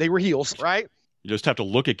understand. They were heels, right? You just have to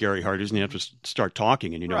look at Gary Hart. Doesn't have to start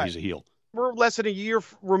talking, and right. He's a heel. We're less than a year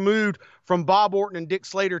removed from Bob Orton and Dick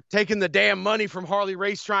Slater taking the damn money from Harley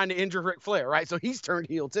Race trying to injure Ric Flair, right? So he's turned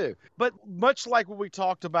heel too. But much like when we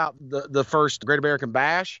talked about the first Great American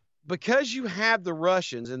Bash, because you have the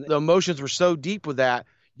Russians and the emotions were so deep with that,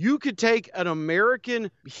 you could take an American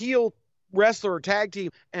heel wrestler or tag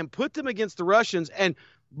team and put them against the Russians, and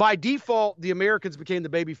by default, the Americans became the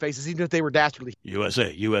baby faces, even if they were dastardly.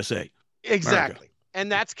 USA. Exactly. America. And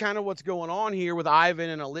that's kind of what's going on here with Ivan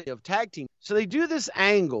and a lit of tag team. So they do this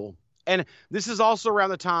angle, and this is also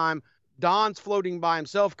around the time Don's floating by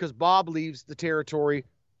himself because Bob leaves the territory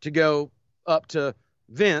to go up to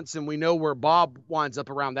Vince, and we know where Bob winds up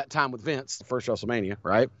around that time with Vince, the first WrestleMania,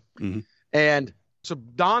 right? Mm-hmm. And so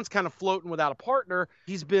Don's kind of floating without a partner.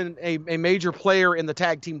 He's been a major player in the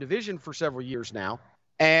tag team division for several years now,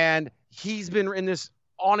 and he's been in this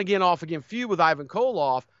on-again, off-again feud with Ivan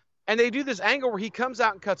Koloff. And they do this angle where he comes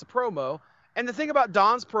out and cuts a promo. And the thing about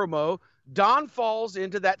Don's promo, Don falls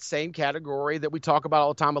into that same category that we talk about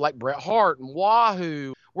all the time with like Bret Hart and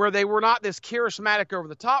Wahoo, where they were not this charismatic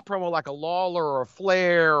over-the-top promo like a Lawler or a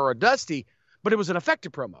Flair or a Dusty, but it was an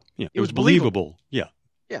effective promo. Yeah, it was believable. Yeah.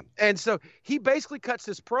 Yeah. And so he basically cuts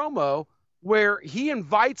this promo where he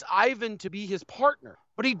invites Ivan to be his partner,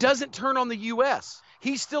 but he doesn't turn on the U.S.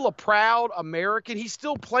 He's still a proud American. He's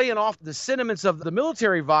still playing off the sentiments of the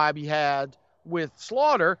military vibe he had with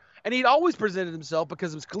Slaughter, and he'd always presented himself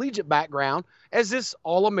because of his collegiate background as this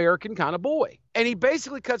all-American kind of boy. And he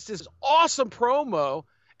basically cuts this awesome promo,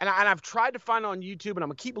 and I've tried to find it on YouTube, and I'm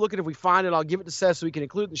going to keep looking. If we find it, I'll give it to Seth so we can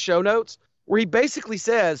include it in the show notes, where he basically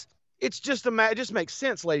says, it just makes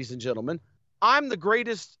sense, ladies and gentlemen. I'm the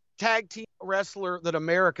greatest tag team wrestler that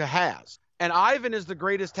America has. And Ivan is the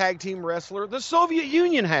greatest tag team wrestler the Soviet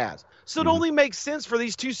Union has. So it only makes sense for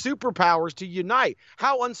these two superpowers to unite.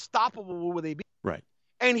 How unstoppable would they be? Right.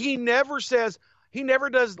 And he never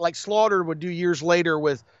does like Slaughter would do years later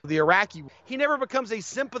with the Iraqi. He never becomes a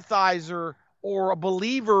sympathizer or a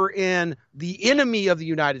believer in the enemy of the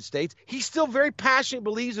United States. He still very passionately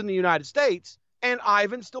believes in the United States. And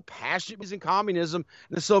Ivan still passionately believes in communism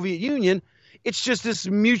in the Soviet Union. It's just this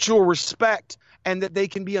mutual respect and that they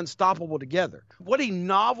can be unstoppable together. What a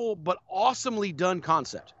novel but awesomely done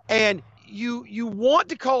concept. And you want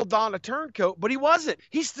to call Don a turncoat, but he wasn't.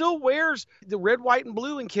 He still wears the red, white, and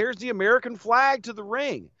blue and carries the American flag to the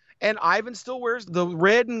ring. And Ivan still wears the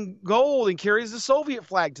red and gold and carries the Soviet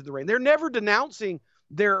flag to the ring. They're never denouncing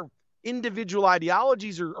their individual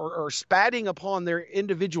ideologies or spatting upon their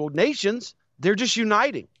individual nations. They're just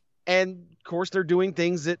uniting. And, of course, they're doing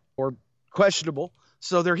things that are questionable,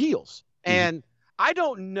 so they're heels. And I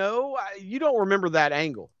don't know. You don't remember that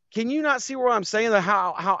angle. Can you not see where I'm saying that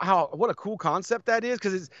how what a cool concept that is?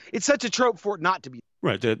 Because it's such a trope for it not to be.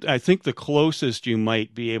 Right. I think the closest you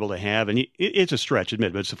might be able to have, and it's a stretch,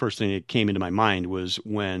 admit, but it's the first thing that came into my mind was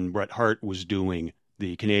when Bret Hart was doing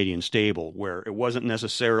the Canadian stable, where it wasn't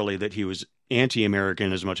necessarily that he was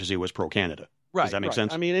anti-American as much as he was pro-Canada. Right. Does that make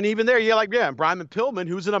sense? I mean, and even there, Brian Pillman,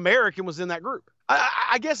 who's an American, was in that group.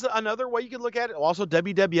 I guess another way you could look at it, also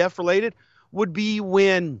WWF related, would be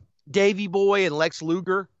when Davey Boy and Lex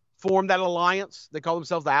Luger formed that alliance. They call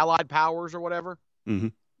themselves the Allied Powers or whatever. Mm-hmm.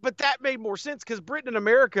 But that made more sense because Britain and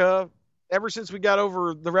America, ever since we got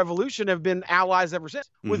over the revolution, have been allies ever since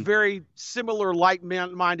with very similar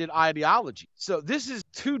like-minded ideology. So this is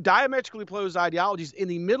two diametrically opposed ideologies in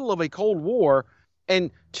the middle of a Cold War,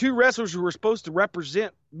 and two wrestlers who were supposed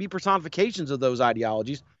to be personifications of those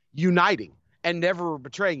ideologies, uniting and never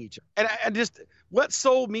betraying each other. And just what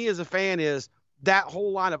sold me as a fan is that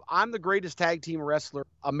whole line of, I'm the greatest tag team wrestler,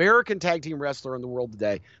 American tag team wrestler in the world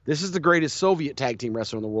today. This is the greatest Soviet tag team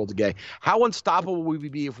wrestler in the world today. How unstoppable would we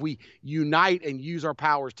be if we unite and use our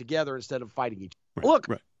powers together instead of fighting each other? Look,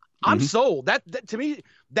 I'm sold. That to me,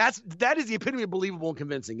 that is the epitome of believable and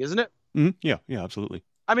convincing, isn't it? Yeah, absolutely.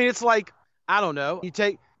 I mean, it's like, I don't know. You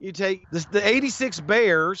take the 86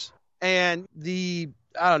 Bears and the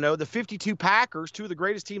I don't know, the 52 Packers, two of the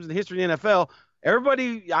greatest teams in the history of the NFL.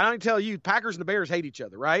 Everybody, I don't tell you, Packers and the Bears hate each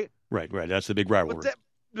other, right? Right. That's the big rivalry.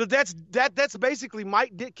 But that's basically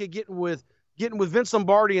Mike Ditka getting with Vince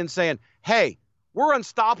Lombardi and saying, "Hey, we're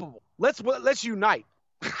unstoppable. Let's unite."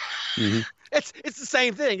 Mm-hmm. It's the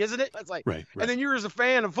same thing, isn't it? It's like, right. And then you're as a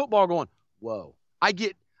fan of football going, "Whoa!" I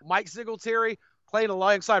get Mike Singletary playing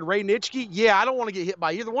alongside Ray Nitschke. Yeah, I don't want to get hit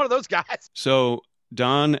by either one of those guys. So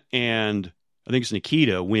Don and I think it's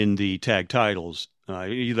Nikita win the tag titles.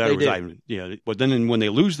 But then when they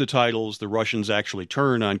lose the titles, the Russians actually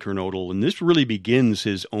turn on Kernodle, and this really begins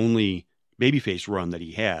his only babyface run that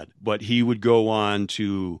he had. But he would go on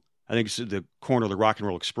to, I think it's the corner of the Rock and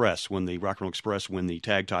Roll Express, when the Rock and Roll Express win the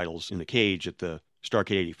tag titles in the cage at the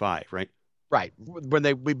Starrcade 85, right? Right,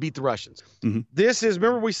 when we beat the Russians. Mm-hmm. This is,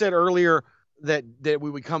 remember we said earlier that we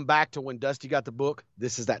would come back to when Dusty got the book?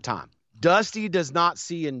 This is that time. Dusty does not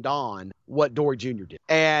see in Don what Dory Jr. did.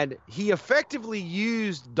 And he effectively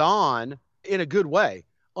used Don in a good way,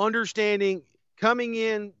 understanding, coming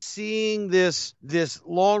in, seeing this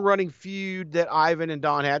long-running feud that Ivan and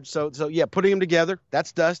Don had. So yeah, putting them together,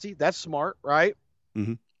 that's Dusty. That's smart, right?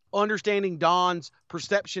 Mm-hmm. Understanding Don's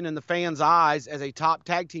perception in the fans' eyes as a top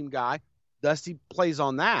tag team guy, Dusty plays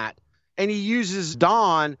on that. And he uses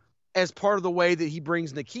Don as part of the way that he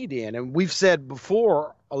brings Nikita in. And we've said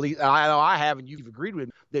before, at least I know I have, and you've agreed with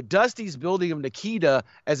me, that Dusty's building of Nikita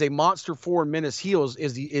as a monster foreign menace heel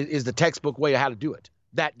is the textbook way of how to do it,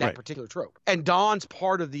 that right. particular trope. And Don's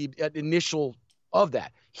part of the initial of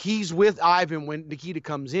that. He's with Ivan when Nikita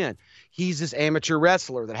comes in. He's this amateur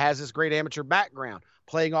wrestler that has this great amateur background,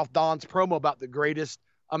 playing off Don's promo about the greatest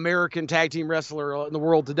American tag team wrestler in the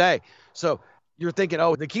world today. So you're thinking,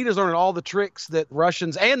 oh, Nikita's learning all the tricks that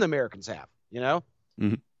Russians and the Americans have, you know?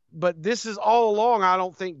 Mm-hmm. But this is all along, I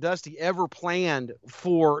don't think Dusty ever planned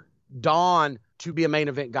for Don to be a main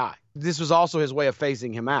event guy. This was also his way of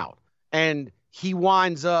phasing him out. And he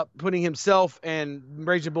winds up putting himself and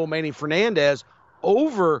Raging Bull Manny Fernandez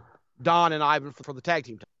over Don and Ivan for the tag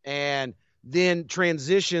team. And then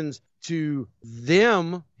transitions to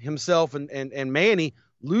them, himself and Manny,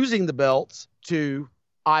 losing the belts to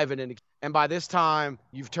Ivan and Nikita. And by this time,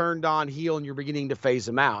 you've turned Don heel and you're beginning to phase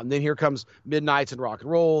him out. And then here comes Midnights and Rock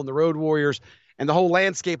and Roll and the Road Warriors. And the whole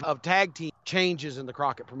landscape of tag team changes in the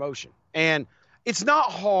Crockett promotion. And it's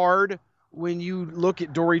not hard when you look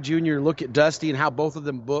at Dory Jr., look at Dusty and how both of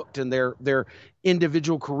them booked and their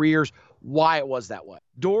individual careers, why it was that way.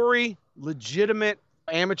 Dory, legitimate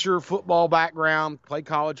amateur football background, played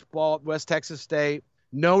college football at West Texas State,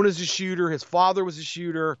 known as a shooter. His father was a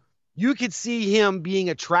shooter. You could see him being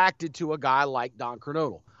attracted to a guy like Don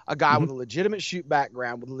Kernodle, a guy with a legitimate shoot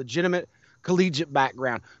background, with a legitimate collegiate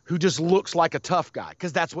background, who just looks like a tough guy,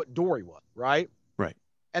 because that's what Dory was, right? Right.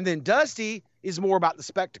 And then Dusty is more about the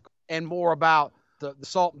spectacle and more about the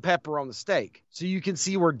salt and pepper on the steak. So you can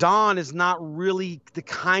see where Don is not really the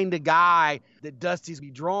kind of guy that Dusty's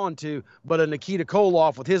be drawn to, but a Nikita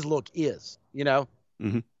Koloff with his look is, you know?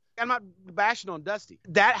 Mm-hmm. I'm not bashing on Dusty.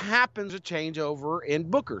 That happens to change over in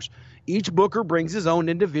bookers. Each booker brings his own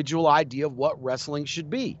individual idea of what wrestling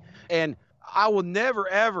should be. And I will never,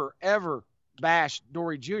 ever, ever bash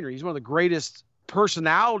Dory Jr. He's one of the greatest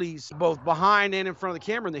personalities, both behind and in front of the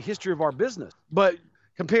camera, in the history of our business. But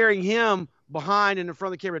comparing him behind and in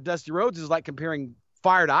front of the camera to Dusty Rhodes is like comparing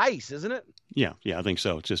fire to ice, isn't it? Yeah, I think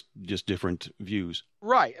so. It's just different views.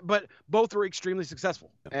 Right, but both were extremely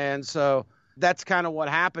successful. And so that's kind of what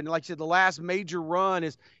happened. Like I said, the last major run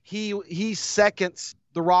is he seconds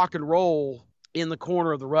the Rock and Roll in the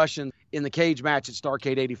corner of the Russians in the cage match at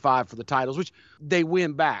Starrcade 85 for the titles, which they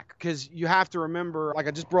win back. Because you have to remember, like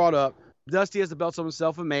I just brought up, Dusty has the belts on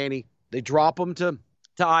himself and Manny. They drop them to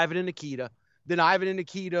Ivan and Nikita. Then Ivan and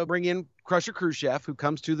Nikita bring in Crusher Khrushchev, who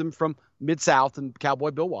comes to them from Mid-South, and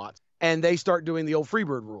Cowboy Bill Watts. And they start doing the old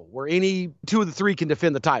Freebird rule, where any two of the three can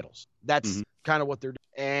defend the titles. That's kind of what they're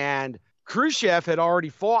doing. And Khrushchev had already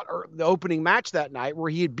fought the opening match that night, where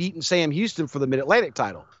he had beaten Sam Houston for the Mid-Atlantic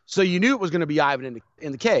title. So you knew it was going to be Ivan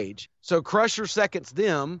in the cage. So Crusher seconds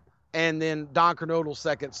them, and then Don Kernodle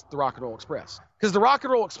seconds the Rock and Roll Express. Because the Rock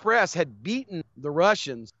and Roll Express had beaten the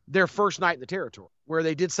Russians their first night in the territory, where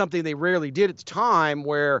they did something they rarely did at the time,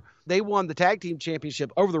 where they won the tag team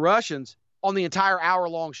championship over the Russians on the entire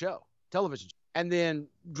hour-long show, television show, and then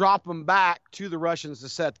drop them back to the Russians to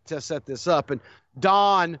set this up. And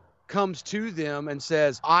Don comes to them and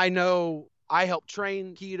says, I know I helped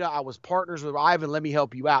train Nikita. I was partners with Ivan. Let me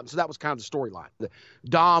help you out. And so that was kind of the storyline.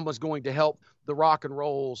 Don was going to help the Rock and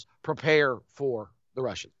Rolls prepare for the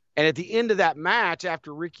Russians. And at the end of that match,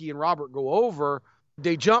 after Ricky and Robert go over,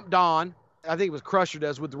 they jump Don, I think it was Crusher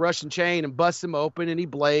does with the Russian chain and busts him open and he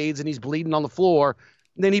blades and he's bleeding on the floor.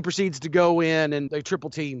 And then he proceeds to go in and they triple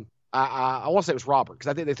team. I want to say it was Robert because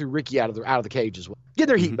I think they threw Ricky out of the cage as well. Get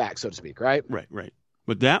their heat back, so to speak, right? Right.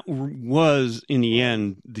 But that was, in the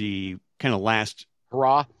end, the kind of last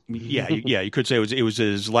hurrah. Yeah, you could say it was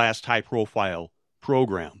his last high-profile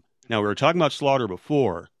program. Now, we were talking about Slaughter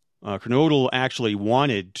before. Kernodle actually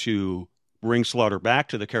wanted to bring Slaughter back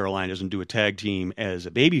to the Carolinas and do a tag team as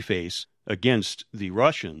a babyface against the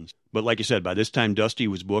Russians. But like you said, by this time, Dusty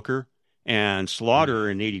was Booker, and Slaughter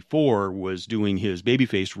in '84 was doing his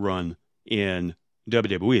babyface run in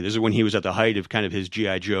WWE. This is when he was at the height of kind of his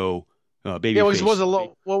G.I. Joe babyface. Yeah, it was a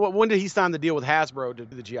low. Well, when did he sign the deal with Hasbro to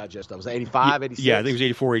do the G.I. Joe stuff? Was it 85, 86? Yeah, I think it was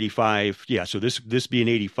 84, 85. Yeah, so this being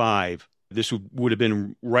 85, this would have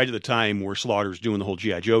been right at the time where Slaughter's doing the whole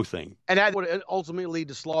G.I. Joe thing. And that would ultimately lead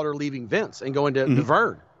to Slaughter leaving Vince and going to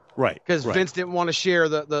Vern. Right. Because Vince didn't want to share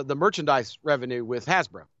the merchandise revenue with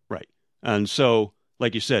Hasbro. Right. And so,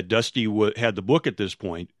 like you said, Dusty had the book at this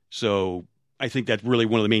point. So I think that's really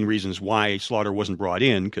one of the main reasons why Slaughter wasn't brought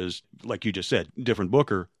in, because, like you just said, different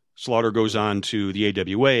booker. Slaughter goes on to the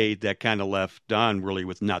AWA. That kind of left Don really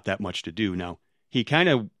with not that much to do. Now, he kind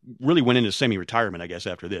of really went into semi-retirement, I guess,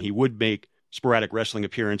 after this. He would make sporadic wrestling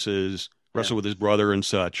appearances, wrestle with his brother and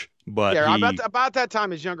such. But about that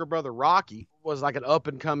time, his younger brother, Rocky, was like an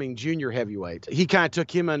up-and-coming junior heavyweight. He kind of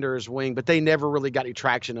took him under his wing, but they never really got any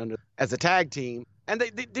traction as a tag team. And they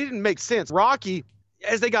didn't make sense. Rocky,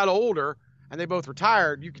 as they got older and they both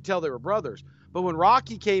retired, you could tell they were brothers. But when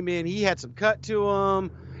Rocky came in, he had some cut to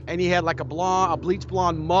him, and he had like a bleach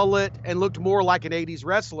blonde mullet and looked more like an 80s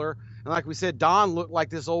wrestler. And like we said, Don looked like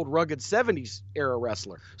this old rugged 70s era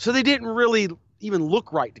wrestler. So they didn't really even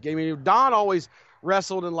look right together. I mean, Don always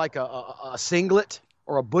wrestled in like a singlet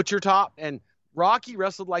or a butcher top, and Rocky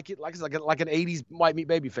wrestled like an 80s white meat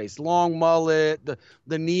baby face, long mullet,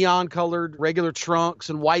 the neon colored regular trunks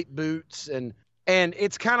and white boots, and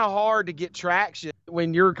it's kind of hard to get traction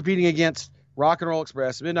when you're competing against Rock and Roll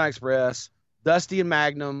Express, Midnight Express, Dusty and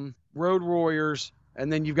Magnum, Road Warriors,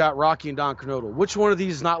 and then you've got Rocky and Don Kernodle. Which one of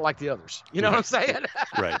these is not like the others? You know what I'm saying?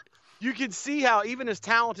 Right. You can see how even as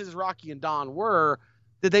talented as Rocky and Don were,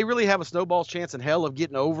 did they really have a snowball's chance in hell of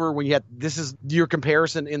getting over when you had this is your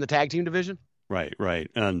comparison in the tag team division? Right.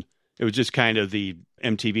 And it was just kind of the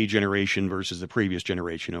MTV generation versus the previous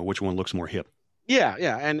generation. Which one looks more hip? Yeah.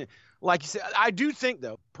 And like you said, I do think,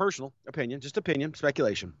 though, personal opinion, just opinion,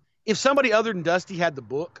 speculation. If somebody other than Dusty had the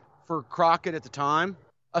book for Crockett at the time,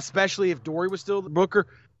 especially if Dory was still the booker,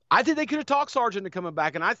 I think they could have talked Sargent into coming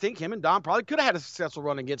back, and I think him and Don probably could have had a successful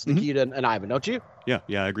run against Nikita and Ivan, don't you? Yeah,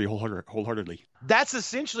 I agree wholeheartedly. That's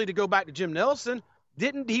essentially, to go back to Jim Nelson,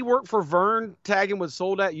 didn't he work for Vern, tagging with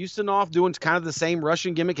Soldat Ustinov, doing kind of the same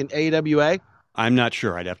Russian gimmick in AWA? I'm not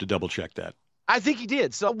sure. I'd have to double-check that. I think he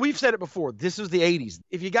did. So we've said it before. This was the 80s.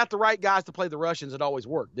 If you got the right guys to play the Russians, it always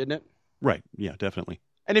worked, didn't it? Right. Yeah, definitely.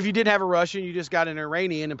 And if you did have a Russian, you just got an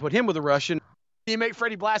Iranian and put him with a Russian. You make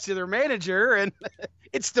Freddie Blassie their manager, and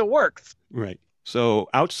it still works. Right. So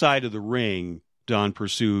outside of the ring, Don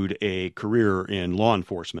pursued a career in law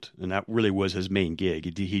enforcement, and that really was his main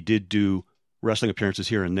gig. He did do wrestling appearances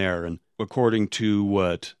here and there, and according to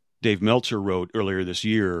what Dave Meltzer wrote earlier this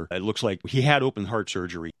year, it looks like he had open heart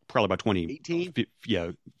surgery probably about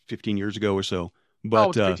 15 years ago or so.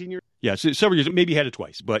 But, 15 years? Yeah, so several years, maybe he had it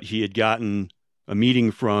twice, but he had gotten a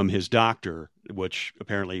meeting from his doctor, which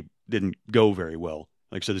apparently didn't go very well.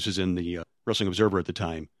 Like I said, this is in the Wrestling Observer at the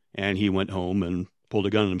time, and he went home and pulled a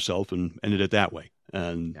gun on himself and ended it that way.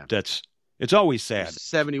 And it's always sad.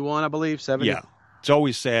 71, I believe, 70. Yeah, it's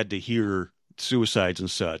always sad to hear suicides and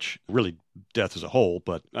such, really death as a whole,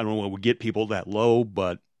 but I don't know what would get people that low,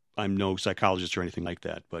 but I'm no psychologist or anything like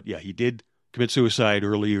that. But yeah, he did commit suicide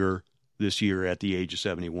earlier this year at the age of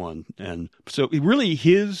 71. And so really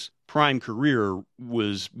his prime career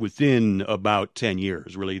was within about 10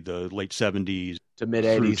 years, really the late 70s to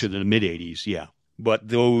mid-80s. To the mid-80s, yeah. But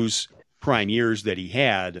those prime years that he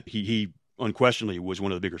had, he unquestionably was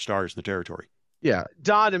one of the bigger stars in the territory. Yeah,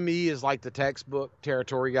 Don to me is like the textbook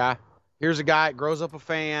territory guy. Here's a guy that grows up a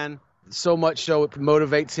fan, so much so it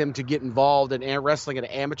motivates him to get involved in wrestling at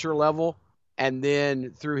an amateur level. And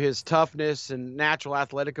then through his toughness and natural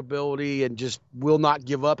athletic ability and just will not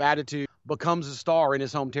give up attitude, becomes a star in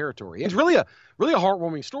his home territory. It's really a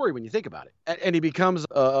heartwarming story when you think about it. And he becomes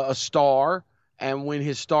a star. And when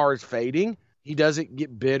his star is fading, he doesn't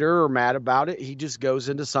get bitter or mad about it. He just goes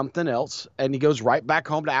into something else, and he goes right back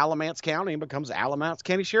home to Alamance County and becomes Alamance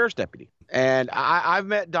County Sheriff's Deputy. And I've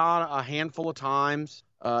met Don a handful of times.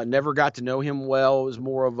 Never got to know him well. It was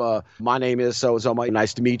more of a, my name is so-and-so,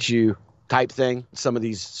 nice to meet you type thing. Some of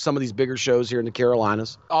these bigger shows here in the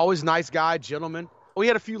Carolinas. Always nice guy, gentleman. We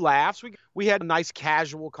had a few laughs. We had a nice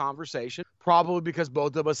casual conversation, probably because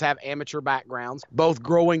both of us have amateur backgrounds. Both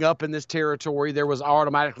growing up in this territory, there was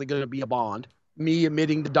automatically going to be a bond. Me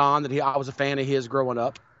admitting to Don that I was a fan of his growing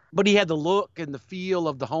up. But he had the look and the feel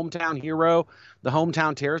of the hometown hero, the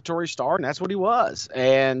hometown territory star, and that's what he was.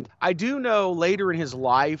 And I do know later in his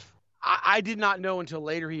life, I did not know until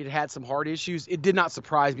later he had some heart issues. It did not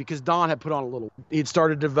surprise me because Don had put on he had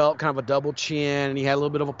started to develop kind of a double chin, and he had a little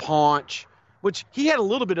bit of a paunch, which he had a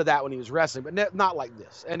little bit of that when he was wrestling, but not like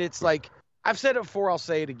this. And it's like, I've said it before, I'll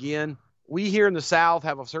say it again. We here in the South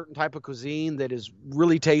have a certain type of cuisine that is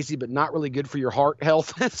really tasty, but not really good for your heart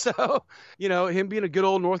health. So, him being a good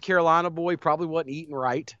old North Carolina boy probably wasn't eating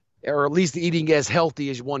right, or at least eating as healthy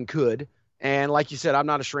as one could. And like you said, I'm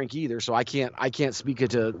not a shrink either, so I can't speak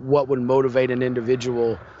to what would motivate an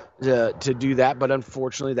individual to do that. But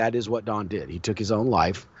unfortunately, that is what Don did. He took his own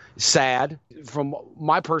life. Sad. From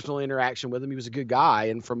my personal interaction with him, he was a good guy,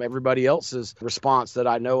 and from everybody else's response that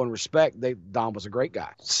I know and respect, Don was a great guy.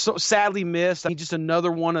 So sadly missed. He's just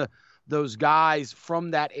another one of those guys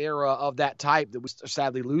from that era of that type that we're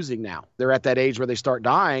sadly losing now. They're at that age where they start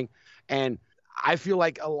dying, and I feel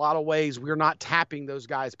like a lot of ways we're not tapping those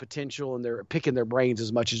guys' potential, and they're picking their brains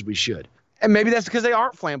as much as we should. And maybe that's because they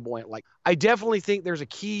aren't flamboyant. Like, I definitely think there's a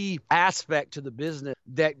key aspect to the business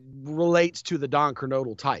that relates to the Don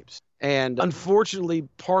Kernodle types. And unfortunately,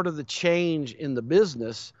 part of the change in the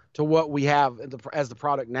business to what we have as the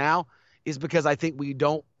product now is because I think we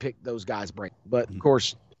don't pick those guys' brains. But of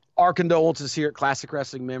course, our condolences here at Classic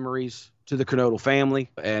Wrestling Memories to the Kernodle family,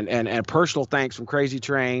 and personal thanks from Crazy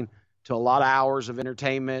Train to a lot of hours of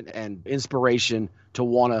entertainment and inspiration to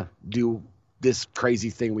want to do this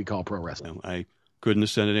crazy thing we call pro wrestling. I couldn't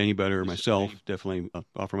have said it any better myself. Definitely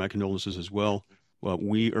offer my condolences as well. Well,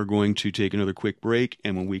 we are going to take another quick break,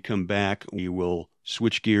 and when we come back, we will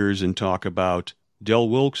switch gears and talk about Del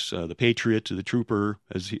Wilkes, the Patriot, the Trooper,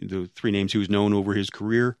 the three names he was known over his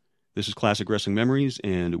career. This is Classic Wrestling Memories,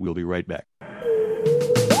 and we'll be right back.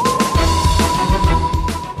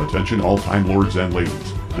 Attention all Time Lords and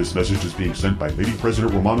ladies. This message is being sent by Lady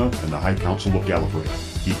President Romana and the High Council of Gallifrey.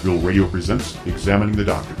 Geekville Radio presents Examining the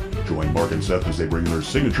Doctor. Join Mark and Seth as they bring their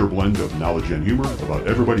signature blend of knowledge and humor about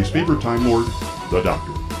everybody's favorite Time Lord, the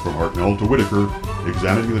Doctor. From Hartnell to Whitaker,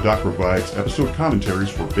 Examining the Doctor provides episode commentaries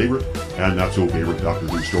for favorite and not-so-favorite Doctor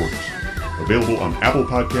Who stories. Available on Apple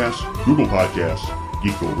Podcasts, Google Podcasts,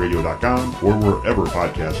 GeekvilleRadio.com, or wherever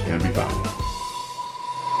podcasts can be found.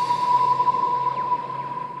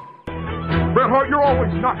 Bret Hart, you're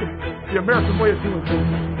always knocking the American way of doing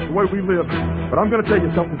things, the way we live. But I'm going to tell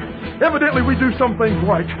you something. Evidently, we do some things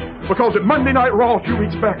right. Because at Monday Night Raw a few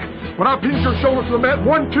weeks back, when I pinned your shoulder to the mat,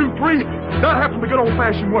 1, 2, 3, that happened the good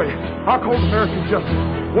old-fashioned way. I called American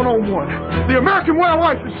justice, one-on-one. The American way of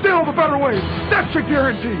life is still the better way. That's a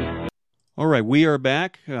guarantee. All right, we are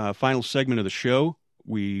back. Final segment of the show.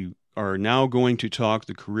 We are now going to talk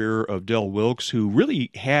the career of Del Wilkes, who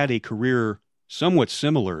really had a career somewhat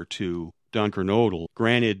similar to Don Kernodle.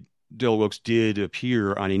 Granted, Del Wilkes did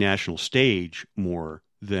appear on a national stage more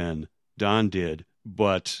than Don did,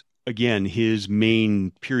 but again, his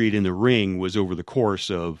main period in the ring was over the course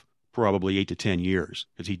of probably 8 to 10 years,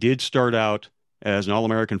 because he did start out as an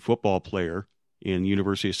All-American football player in the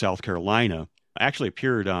University of South Carolina. Actually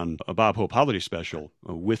appeared on a Bob Hope holiday special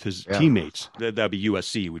with his teammates. That'd be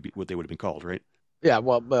USC, would be what they would have been called, right? Yeah,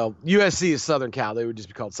 well, USC is Southern Cal. They would just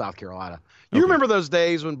be called South Carolina. You remember those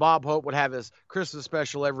days when Bob Hope would have his Christmas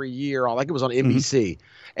special every year, like it was on NBC,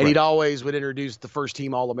 and he'd always would introduce the first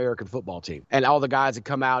team All-American football team, and all the guys would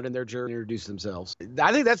come out in their jersey and introduce themselves.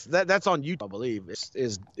 I think that's on YouTube, I believe,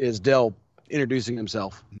 is Del introducing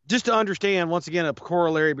himself. Just to understand, once again, a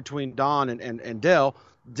corollary between Don and Del.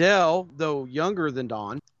 Del, though younger than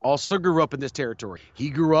Don, also grew up in this territory. He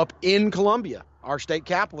grew up in Columbia, our state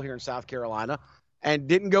capital here in South Carolina, and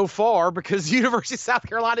didn't go far because the University of South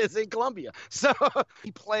Carolina is in Columbia. So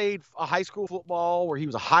he played a high school football where he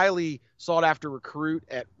was a highly sought-after recruit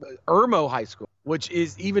at Irmo High School, which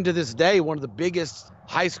is, even to this day, one of the biggest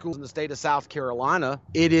high schools in the state of South Carolina.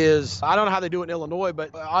 It is, I don't know how they do it in Illinois,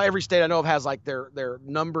 but every state I know of has like their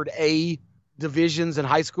numbered A divisions in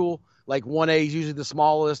high school. Like 1A is usually the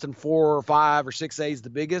smallest, and 4 or 5 or 6A is the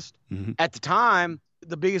biggest. At the time,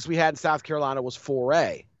 the biggest we had in South Carolina was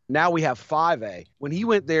 4A. Now we have 5A. When he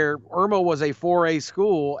went there, Irmo was a 4A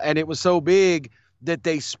school, and it was so big that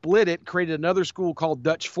they split it, created another school called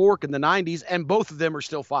Dutch Fork in the 90s, and both of them are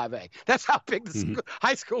still 5A. That's how big the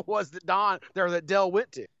high school was that Del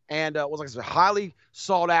went to. And was like a highly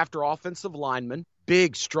sought-after offensive lineman,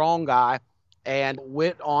 big, strong guy. and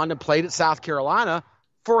went on and played at South Carolina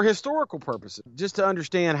for historical purposes, just to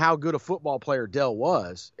understand how good a football player Dell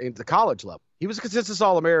was at the college level. He was a consensus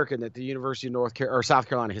All-American at the University of South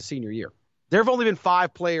Carolina his senior year. There have only been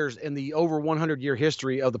 5 players in the over 100-year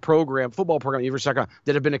history of the football program at the University of South Carolina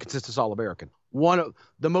that have been a consensus All-American. One of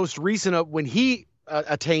the most recent of when he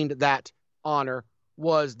attained that honor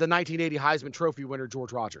was the 1980 Heisman Trophy winner,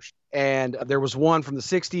 George Rogers. And there was one from the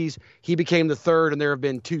 60s. He became the third, and there have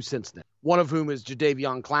been 2 since then, one of whom is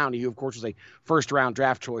Jadeveon Clowney, who, of course, was a first-round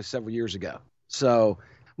draft choice several years ago. So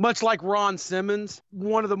much like Ron Simmons,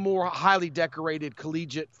 one of the more highly decorated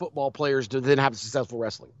collegiate football players to then have successful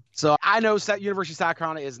wrestling. So I know University of South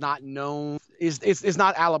Carolina is not known. It's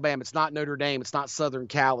not Alabama. It's not Notre Dame. It's not Southern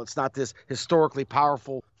Cal. It's not this historically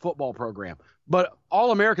powerful football program. But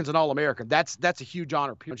All-Americans and All-American, that's a huge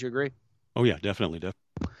honor. Don't you agree? Oh, yeah, definitely.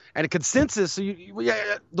 And a consensus, so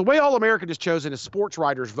the way All-American is chosen is sports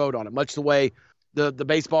writers vote on it, much the way the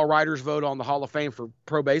baseball writers vote on the Hall of Fame for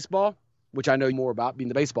pro baseball, which I know more about being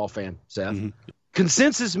the baseball fan, Seth. Mm-hmm.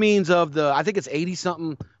 Consensus means I think it's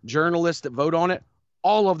 80-something journalists that vote on it.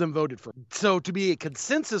 All of them voted for it. So to be a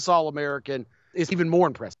consensus All-American is even more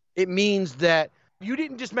impressive. It means that you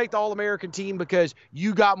didn't just make the All-American team because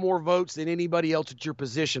you got more votes than anybody else at your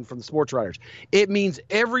position from the sports writers. It means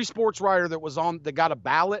every sports writer that got a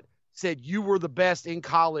ballot said you were the best in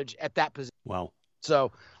college at that position. Wow.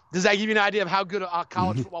 So does that give you an idea of how good a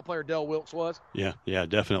college football player Del Wilkes was? Yeah,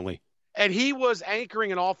 definitely. And he was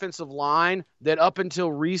anchoring an offensive line that up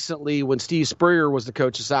until recently, when Steve Spurrier was the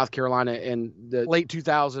coach of South Carolina in the late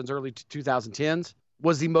 2000s, early 2010s,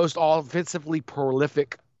 was the most offensively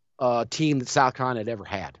prolific team that South Carolina had ever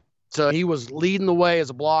had. So he was leading the way as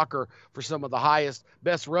a blocker for some of the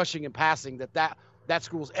best rushing and passing that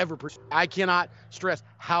school's ever produced. I cannot stress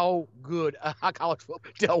how good a college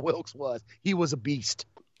football Del Wilkes was. He was a beast.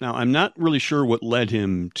 Now, I'm not really sure what led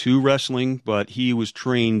him to wrestling, but he was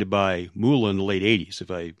trained by Moolah in the late 80s, if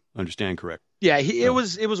I understand correct. Yeah, it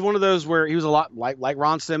was one of those where he was a lot like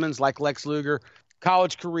Ron Simmons, like Lex Luger.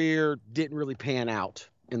 College career didn't really pan out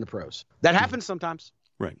in the pros. That happens sometimes.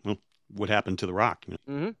 Right. Well, what happened to The Rock?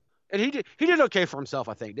 Mm-hmm. And he did okay for himself,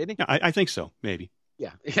 I think, didn't he? Yeah, I think so, maybe.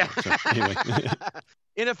 Yeah. So, anyway.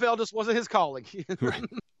 NFL just wasn't his calling. Right.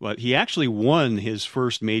 But he actually won his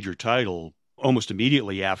first major title almost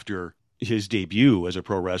immediately after his debut as a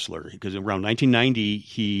pro wrestler, because around 1990,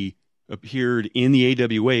 he appeared in the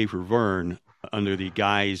AWA for Vern under the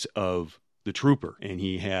guise of the Trooper, and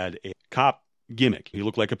he had a cop gimmick. He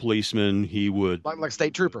looked like a policeman. He would like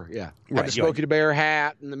State Trooper, yeah. Right, the Smokey the Bear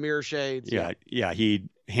hat and the mirror shades. Yeah. He'd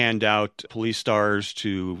hand out police stars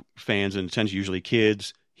to fans and attention, usually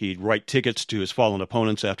kids. He'd write tickets to his fallen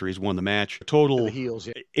opponents after he's won the match. Total the heels,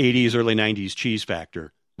 yeah. 80s, early 90s cheese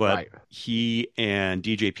factor. But right. He and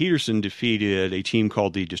DJ Peterson defeated a team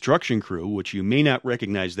called the Destruction Crew, which you may not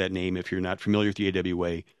recognize that name if you're not familiar with the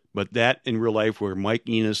AWA. But that in real life were Mike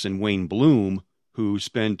Enos and Wayne Bloom, who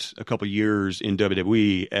spent a couple years in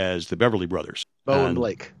WWE as the Beverly Brothers. Bo and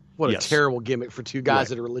Blake. What a terrible gimmick for two guys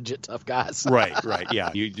that are legit tough guys. Right. Yeah.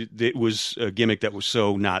 It was a gimmick that was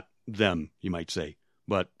so not them, you might say.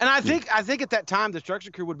 And I think at that time the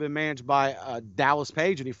Destruction Crew would have been managed by Dallas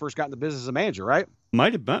Page when he first got in the business as a manager, right?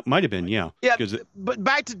 Might have been, yeah. Yeah, but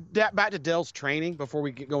back to Dell's training before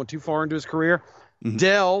we get going too far into his career. Mm-hmm.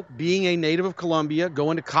 Dell, being a native of Columbia,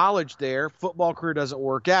 going to college there, football career doesn't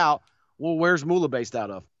work out. Well, where's Moolah based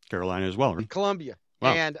out of? Carolina as well, right? Columbia.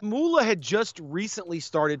 Wow. And Moolah had just recently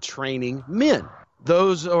started training men.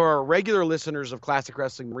 Those who are regular listeners of Classic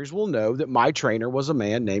Wrestling Memories will know that my trainer was a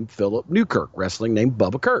man named Philip Newkirk, wrestling named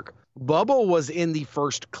Bubba Kirk. Bubba was in the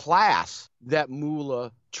first class that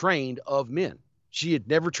Moolah trained of men. She had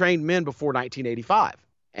never trained men before 1985.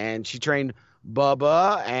 And she trained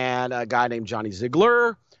Bubba and a guy named Johnny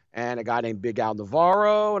Ziegler and a guy named Big Al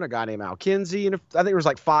Navarro and a guy named Al Kinsey. And I think there was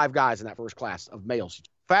like 5 guys in that first class of males.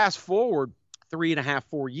 Fast forward 3.5,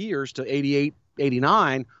 4 years to 88,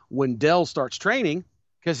 89, when Dell starts training,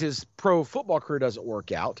 because his pro football career doesn't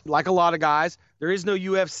work out. Like a lot of guys, there is no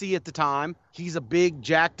UFC at the time. He's a big,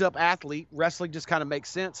 jacked up athlete. Wrestling just kind of makes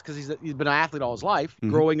sense because he's been an athlete all his life,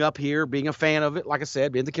 growing up here, being a fan of it, like I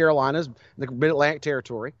said, being in the Carolinas, the Mid-Atlantic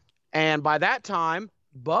territory. And by that time,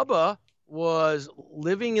 Bubba was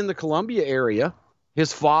living in the Columbia area.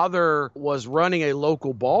 His father was running a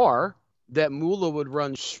local bar that Moolah would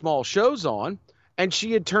run small shows on. And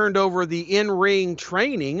she had turned over the in-ring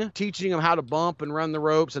training, teaching him how to bump and run the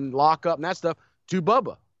ropes and lock up and that stuff, to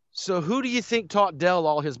Bubba. So who do you think taught Dell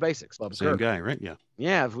all his basics? Bubba Same Kirk. guy, right? Yeah.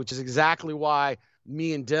 Yeah, which is exactly why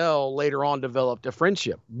me and Dell later on developed a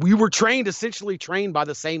friendship. We were essentially trained by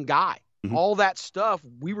the same guy. all that stuff,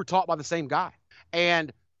 we were taught by the same guy.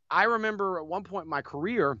 And I remember at one point in my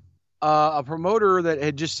career, a promoter that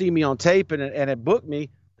had just seen me on tape and had booked me,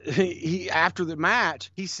 he after the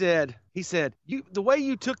match, he said, the way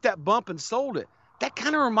you took that bump and sold it, that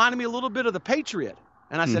kind of reminded me a little bit of the Patriot.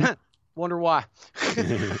 And I said, wonder why.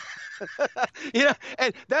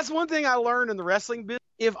 And that's one thing I learned in the wrestling business.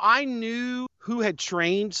 If I knew who had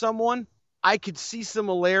trained someone, I could see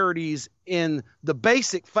similarities in the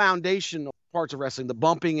basic foundational parts of wrestling, the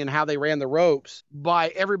bumping and how they ran the ropes by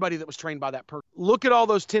everybody that was trained by that person. Look at all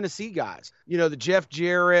those Tennessee guys, the Jeff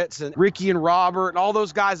Jarrett's and Ricky and Robert and all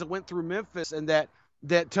those guys that went through Memphis and that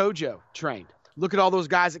Tojo trained. Look at all those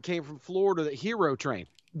guys that came from Florida that Hero trained.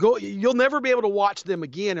 You'll never be able to watch them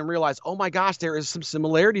again and realize, oh my gosh, there is some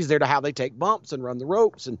similarities there to how they take bumps and run the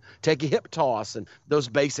ropes and take a hip toss and those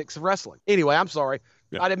basics of wrestling. Anyway, I'm sorry.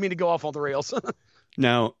 Yeah. I didn't mean to go off on the rails.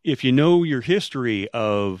 Now, if you know your history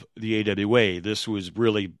of the AWA, this was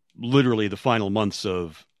really literally the final months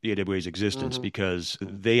of the AWA's existence because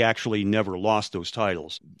they actually never lost those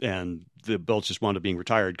titles and the belts just wound up being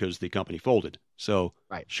retired because the company folded. So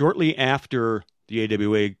shortly after the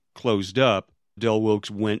AWA closed up, Del Wilkes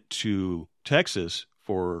went to Texas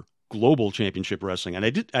for Global Championship Wrestling. And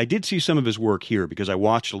I did see some of his work here because I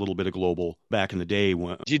watched a little bit of Global back in the day.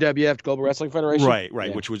 GWF, Global Wrestling Federation? Right,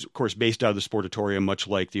 yeah. Which was, of course, based out of the Sportatorium, much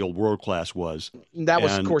like the old World Class was. That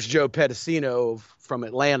was, of course, Joe Pedicino from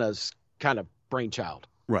Atlanta's kind of brainchild.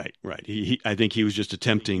 Right. I think he was just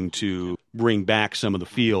attempting to bring back some of the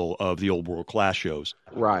feel of the old World Class shows.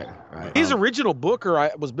 Right. His original booker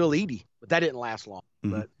was Bill Eadie, but that didn't last long.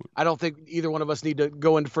 But I don't think either one of us need to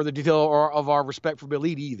go into further detail of our respect for Bill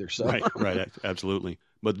Eadie either. So. Right, absolutely.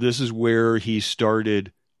 But this is where he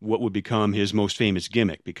started what would become his most famous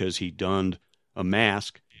gimmick because he donned a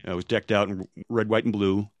mask, was decked out in red, white, and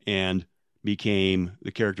blue, and became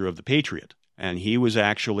the character of the Patriot. And he was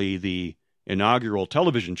actually the inaugural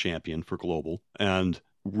television champion for Global. And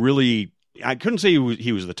really, I couldn't say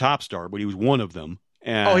he was the top star, but he was one of them.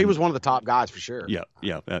 And, he was one of the top guys for sure.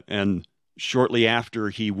 Yeah. And shortly after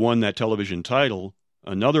he won that television title,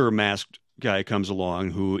 another masked guy comes along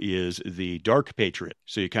who is the Dark Patriot.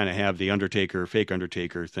 So you kind of have the Undertaker, fake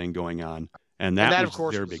Undertaker thing going on. And that was, of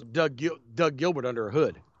course, was Doug Gilbert under a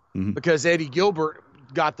hood because Eddie Gilbert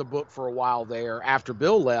got the book for a while there after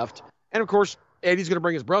Bill left. And, of course, Eddie's going to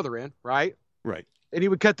bring his brother in, right? Right. And he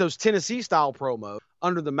would cut those Tennessee-style promos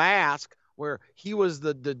under the mask where he was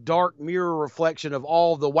the dark mirror reflection of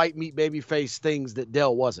all the white meat babyface things that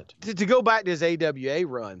Del wasn't. To go back to his AWA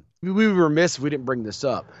run, we were remiss if we didn't bring this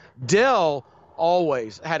up. Del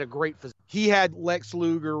always had a great physique. He had Lex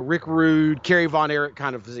Luger, Rick Rude, Kerry Von Erich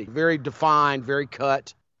kind of physique. Very defined, very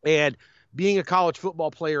cut. And being a college football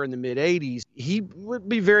player in the mid-'80s, he would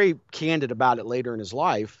be very candid about it later in his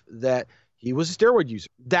life that he was a steroid user.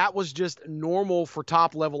 That was just normal for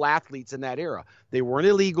top-level athletes in that era. They weren't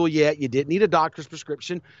illegal yet. You didn't need a doctor's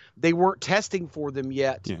prescription. They weren't testing for them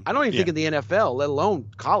yet. Yeah. I don't even think in the NFL, let alone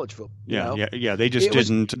college football. Yeah. They just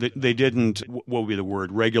didn't. They didn't. What would be the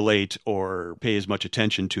word? Regulate or pay as much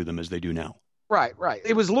attention to them as they do now. Right.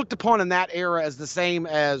 It was looked upon in that era as the same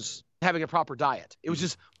as having a proper diet. It was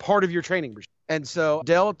just part of your training regime. And so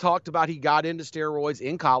Del talked about he got into steroids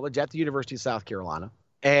in college at the University of South Carolina.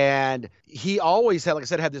 And he always had, like I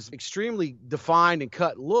said, had this extremely defined and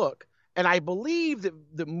cut look. And I believe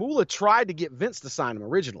that Moolah tried to get Vince to sign him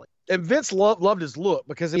originally. And Vince loved his look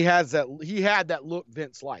because he had that look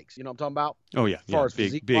Vince likes. You know what I'm talking about? Oh, yeah. As far as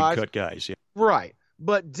big cut guys. Yeah. Right.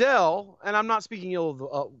 But Del, and I'm not speaking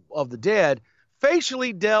ill of the dead,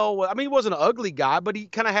 facially Del, he wasn't an ugly guy, but he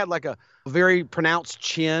kind of had like a very pronounced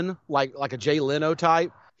chin, like a Jay Leno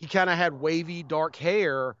type. He kind of had wavy, dark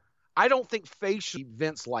hair. I don't think facially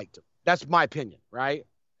Vince liked him. That's my opinion, right?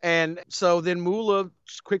 And so then Moolah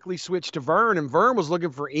quickly switched to Vern, and Vern was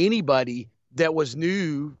looking for anybody that was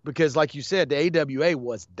new because, like you said, the AWA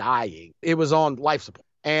was dying. It was on life support.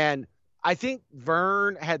 And I think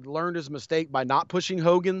Vern had learned his mistake by not pushing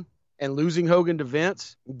Hogan and losing Hogan to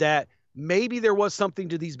Vince, that maybe there was something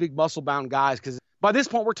to these big muscle-bound guys because by this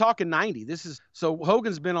point, we're talking 90. So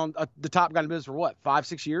Hogan's been on the top guy in the business for what,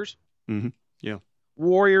 5-6 years? Mm-hmm. Yeah.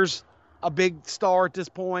 Warriors, a big star at this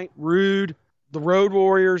point. Rude, the Road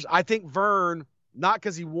Warriors. I think Vern, not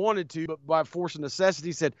because he wanted to, but by force of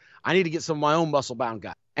necessity, said, I need to get some of my own muscle-bound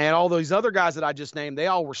guys. And all those other guys that I just named, they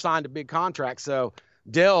all were signed to big contracts. So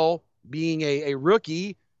Del, being a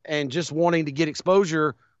rookie and just wanting to get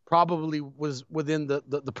exposure, probably was within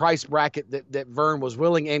the price bracket that Vern was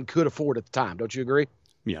willing and could afford at the time. Don't you agree?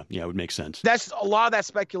 Yeah, it would make sense. That's a lot of that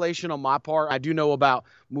speculation on my part. I do know about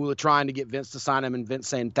Moolah trying to get Vince to sign him and Vince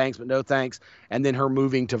saying thanks, but no thanks. And then her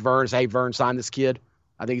moving to Vern, say, hey, Vern, sign this kid.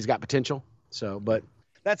 I think he's got potential. So, but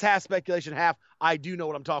that's half speculation, half I do know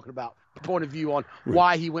what I'm talking about. Point of view on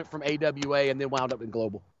why he went from AWA and then wound up in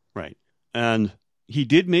Global. Right. And he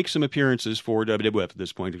did make some appearances for WWF at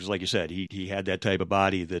this point because, like you said, he had that type of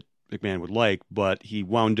body that McMahon would like, but he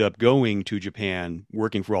wound up going to Japan,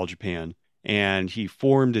 working for All Japan, and he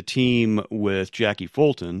formed a team with Jackie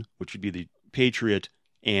Fulton, which would be the Patriot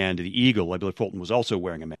and the Eagle. I believe Fulton was also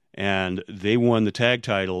wearing a mask. And they won the tag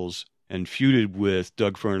titles and feuded with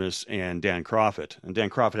Doug Furnas and Dan Kroffat. And Dan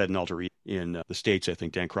Kroffat had an alter ego in the States, I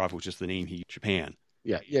think. Dan Kroffat was just the name he used in Japan.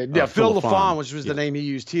 Yeah. Phil Lafon, which was the name he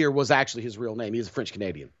used here, was actually his real name. He's a French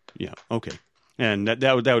Canadian. Yeah, okay. And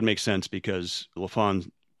that would make sense because Lafon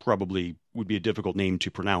probably would be a difficult name to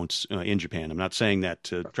pronounce in Japan. I'm not saying that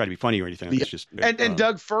to try to be funny or anything. It's just and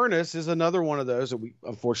Doug Furnas is another one of those that we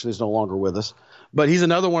unfortunately is no longer with us, but he's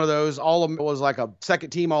another one of those. Was like a second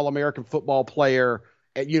team All-American football player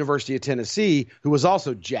at University of Tennessee who was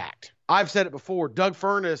also jacked. I've said it before. Doug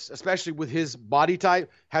Furnas, especially with his body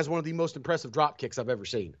type, has one of the most impressive drop kicks I've ever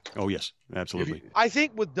seen. Oh, yes, absolutely. I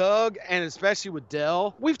think with Doug and especially with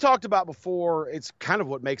Del, we've talked about before, it's kind of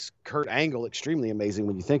what makes Kurt Angle extremely amazing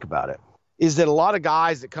when you think about it, is that a lot of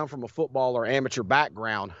guys that come from a football or amateur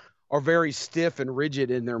background are very stiff and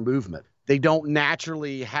rigid in their movement. They don't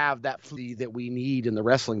naturally have that flexibility that we need in the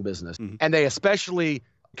wrestling business. Mm-hmm. And they especially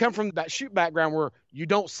come from that shoot background where you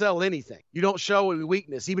don't sell anything. You don't show any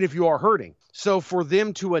weakness, even if you are hurting. So for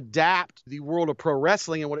them to adapt the world of pro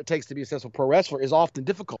wrestling and what it takes to be a successful pro wrestler is often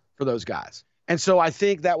difficult for those guys. And so I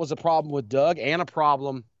think that was a problem with Doug and a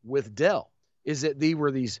problem with Del, is that they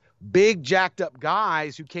were these big jacked up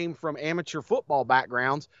guys who came from amateur football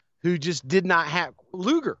backgrounds who just did not have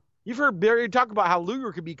Luger. You've heard Barry talk about how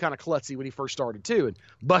Luger could be kind of klutzy when he first started too and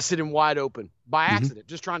busted him wide open by accident,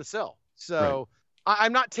 just trying to sell. So right.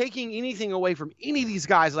 I'm not taking anything away from any of these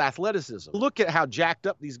guys' athleticism. Look at how jacked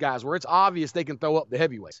up these guys were. It's obvious they can throw up the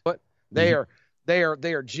heavyweights, but they are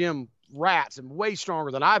gym rats and way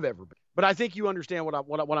stronger than I've ever been. But I think you understand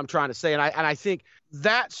what I'm trying to say, and I think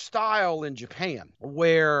that style in Japan,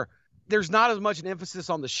 where there's not as much an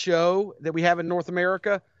emphasis on the show that we have in North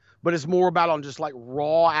America, but it's more about on just like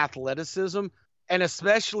raw athleticism, and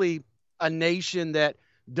especially a nation that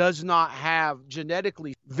does not have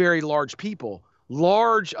genetically very large people.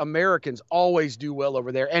 Large Americans always do well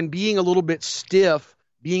over there, and being a little bit stiff,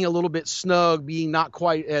 being a little bit snug, being not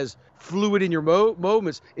quite as fluid in your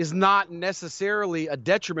movements is not necessarily a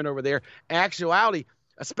detriment over there. In actuality,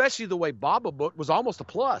 especially the way Baba booked, was almost a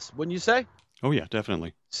plus, wouldn't you say? Oh, yeah,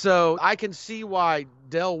 definitely. So I can see why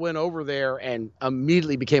Del went over there and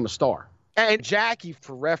immediately became a star. And Jackie,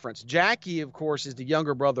 for reference, Jackie, of course, is the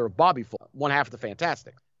younger brother of Bobby Fulton, one half of the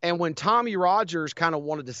Fantastic. And when Tommy Rogers kind of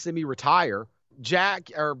wanted to semi-retire,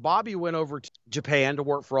 Bobby went over to Japan to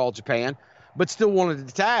work for All Japan, but still wanted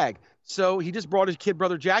to tag. So he just brought his kid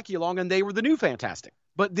brother Jackie along, and they were the new Fantastic.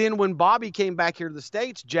 But then when Bobby came back here to the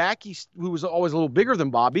States, Jackie, who was always a little bigger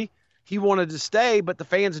than Bobby, he wanted to stay, but the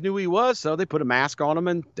fans knew he was, so they put a mask on him,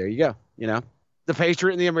 and there you go. You know, the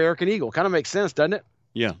Patriot and the American Eagle. Kind of makes sense, doesn't it?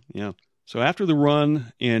 Yeah. So after the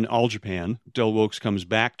run in All Japan, Del Wilkes comes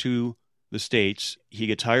back to the States. He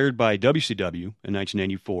gets hired by WCW in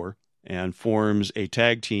 1994 and forms a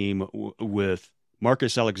tag team with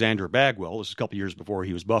Marcus Alexander Bagwell. This is a couple years before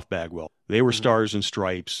he was Buff Bagwell. They were Stars and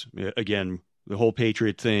Stripes. Again, the whole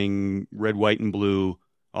Patriot thing, red, white, and blue,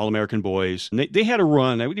 All-American Boys. And they had a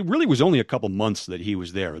run. It really was only a couple months that he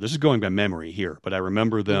was there. This is going by memory here, but I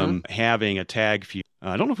remember them having a tag feud.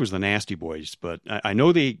 I don't know if it was the Nasty Boys, but I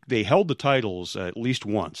know they held the titles at least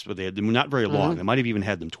once, but they had them not very long. They might have even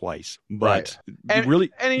had them twice. But of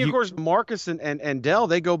course, Marcus and Del,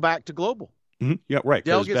 they go back to Global. Mm-hmm. Yeah, right.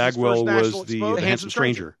 Because Bagwell was the handsome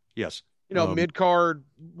stranger. Yes. You know, mid-card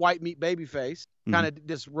white meat babyface, kind of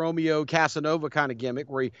this Romeo Casanova kind of gimmick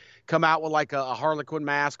where he come out with like a Harlequin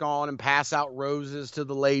mask on and pass out roses to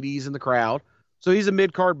the ladies in the crowd. So he's a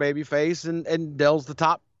mid-card babyface, and Del's the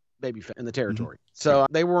top babyface in the territory. So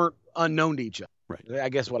they weren't unknown to each other. Right. I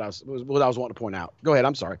guess what I was wanting to point out. Go ahead.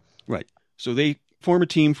 I'm sorry. Right. So they form a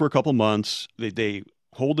team for a couple months. They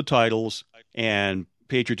hold the titles, and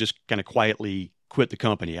Patriot just kind of quietly quit the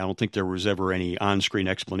company. I don't think there was ever any on-screen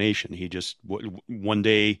explanation. He just, one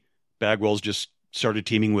day, Bagwell's just started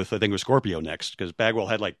teaming with, I think it was Scorpio next, because Bagwell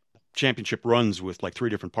had like championship runs with like 3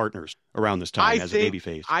 different partners around this time as a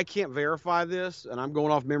babyface. I can't verify this, and I'm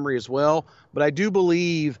going off memory as well, but I do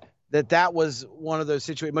believe that was one of those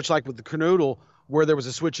situations, much like with the Kernodle, where there was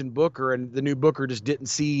a switch in Booker, and the new Booker just didn't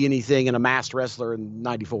see anything in a masked wrestler in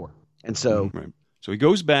 '94. And so, right. So he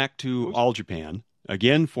goes back to All Japan,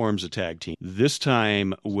 again forms a tag team, this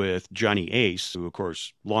time with Johnny Ace, who, of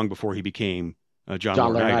course, long before he became John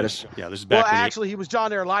Laurinaitis. Yeah, this is back well, actually, he was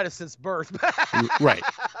John Laurinaitis since birth. Right.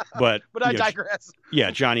 But I digress.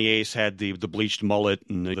 Yeah, Johnny Ace had the bleached mullet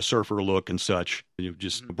and the surfer look and such.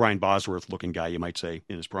 Just a Brian Bosworth-looking guy, you might say,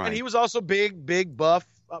 in his prime. And he was also big, buff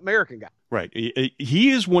American guy. Right. He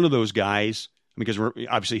is one of those guys, because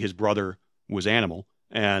obviously his brother was Animal,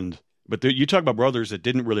 but you talk about brothers that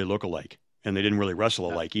didn't really look alike, and they didn't really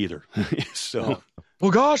wrestle alike either. So, no.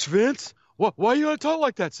 Well, gosh, Vince, why you gotta talk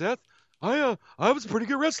like that, Seth? I was a pretty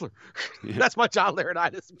good wrestler. Yeah. That's my John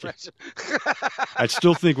Laurinaitis impression. I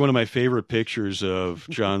still think one of my favorite pictures of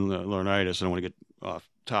John Laurinaitis, I don't want to get off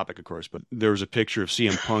topic, of course, but there was a picture of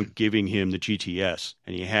CM Punk giving him the GTS,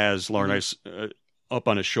 and he has Laurinaitis up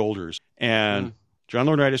on his shoulders. And John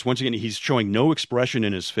Laurinaitis, once again, he's showing no expression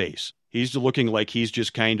in his face. He's looking like he's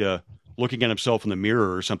just kind of looking at himself in the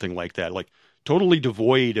mirror or something like that, like totally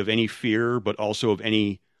devoid of any fear, but also of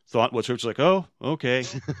any thought whatsoever. It's like, oh, okay,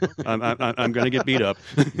 I'm going to get beat up.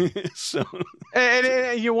 So,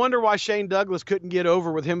 and you wonder why Shane Douglas couldn't get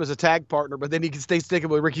over with him as a tag partner, but then he can stay sticking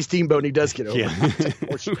with Ricky Steamboat, and he does get over. Yeah.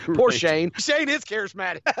 Poor Right. Shane. Shane is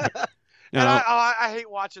charismatic. And I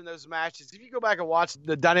hate watching those matches. If you go back and watch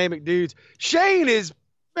the Dynamic Dudes, Shane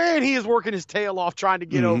he is working his tail off trying to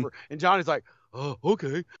get over, and Johnny's like, oh,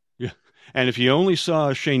 okay. Yeah, and if you only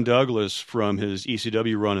saw Shane Douglas from his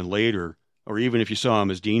ECW run and later, or even if you saw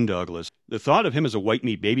him as Dean Douglas, the thought of him as a white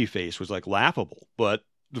meat babyface was like laughable. But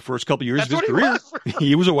the first couple years of his career,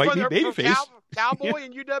 he was a white meat babyface. Cowboy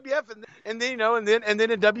in UWF, and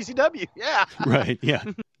then in WCW. Yeah. Right. Yeah.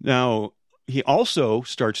 Now he also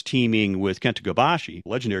starts teaming with Kenta Kobashi,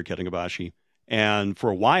 legendary Kenta Kobashi, and for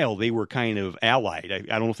a while they were kind of allied. I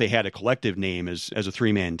don't know if they had a collective name as a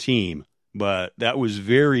 3-man team, but that was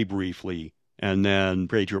very briefly. And then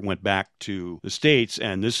Patriot went back to the States,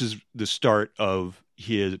 and this is the start of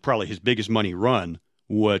probably his biggest money run,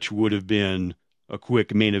 which would have been a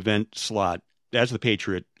quick main event slot as the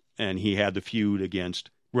Patriot, and he had the feud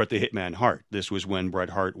against Bret the Hitman Hart. This was when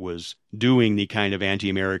Bret Hart was doing the kind of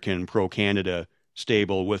anti-American, pro-Canada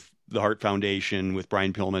stable with the Hart Foundation, with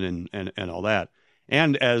Brian Pillman and all that.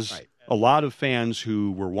 And as a lot of fans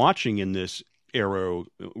who were watching in this era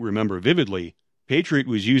remember vividly, Patriot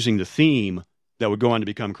was using the theme that would go on to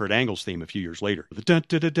become Kurt Angle's theme a few years later. Yep.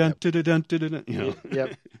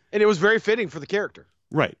 And it was very fitting for the character.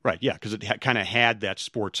 Right, yeah, because it kind of had that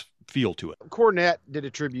sports feel to it. Cornette did a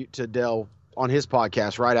tribute to Del on his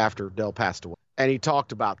podcast right after Del passed away, and he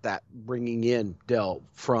talked about that, bringing in Del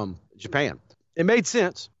from Japan. It made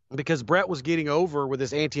sense because Bret was getting over with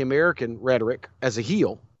his anti-American rhetoric as a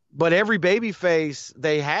heel, but every babyface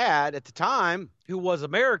they had at the time who was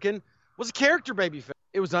American was a character babyface.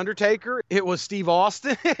 It was Undertaker. It was Steve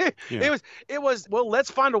Austin. Yeah. It was, well,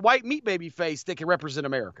 let's find a white meat babyface that can represent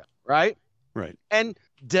America, right? Right. And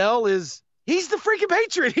Del he's the freaking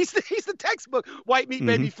Patriot. He's the textbook white meat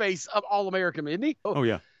babyface of All American, isn't he? Oh,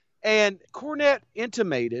 yeah. And Cornette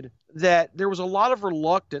intimated that there was a lot of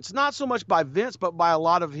reluctance, not so much by Vince, but by a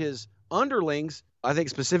lot of his underlings. I think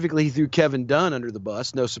specifically he threw Kevin Dunn under the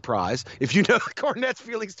bus. No surprise. If you know Cornette's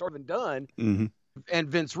feelings toward Kevin Dunn and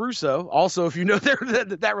Vince Russo, also if you know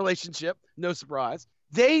that relationship, no surprise.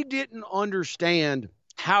 They didn't understand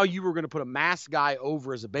how you were going to put a masked guy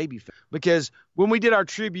over as a babyface. Because when we did our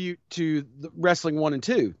tribute to the Wrestling 1 and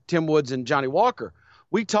 2, Tim Woods and Johnny Walker,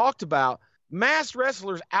 we talked about masked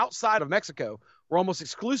wrestlers outside of Mexico were almost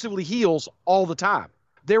exclusively heels all the time.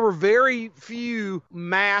 There were very few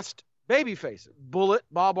masked babyfaces. Bullet,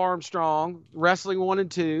 Bob Armstrong, Wrestling 1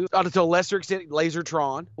 and 2, to a lesser extent,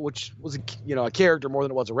 Lasertron, which was a character more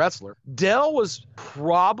than it was a wrestler. Del was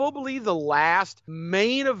probably the last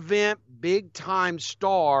main event big-time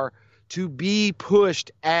star to be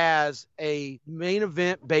pushed as a main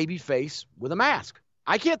event babyface with a mask.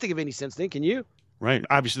 I can't think of any since then, can you? Right.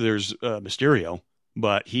 Obviously, there's Mysterio,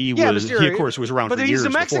 but he of course, was around for years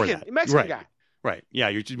before that. But he's a Mexican guy. Right. Yeah.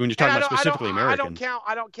 When you're talking about specifically American.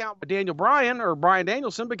 I don't count Daniel Bryan or Bryan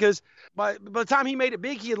Danielson because by the time he made it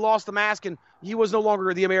big, he had lost the mask and he was no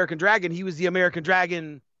longer the American Dragon. He was the American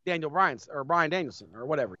Dragon Daniel Bryan or Bryan Danielson or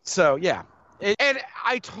whatever. So, yeah. And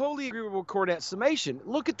I totally agree with Cornette's summation.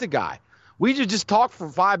 Look at the guy. We just talked for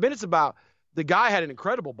 5 minutes about the guy had an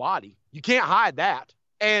incredible body. You can't hide that.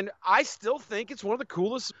 And I still think it's one of the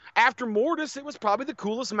coolest. After Mortis, it was probably the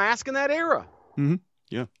coolest mask in that era. Mm-hmm.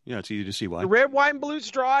 Yeah, it's easy to see why. The red, white, and blue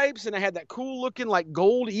stripes, and it had that cool-looking like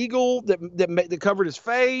gold eagle that covered his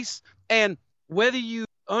face. And whether you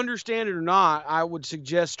understand it or not, I would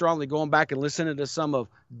suggest strongly going back and listening to some of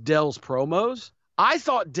Dell's promos. I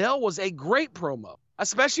thought Dell was a great promo,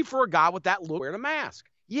 especially for a guy with that look wearing a mask.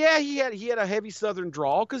 Yeah, he had a heavy Southern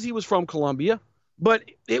drawl because he was from Columbia, but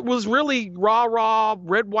it was really rah-rah,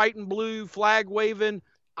 red, white, and blue, flag waving.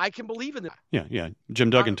 I can believe in that. Yeah. Jim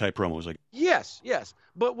Duggan type promos. Like, yes,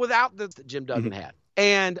 but without the that Jim Duggan had.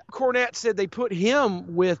 And Cornette said they put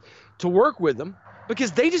him to work with them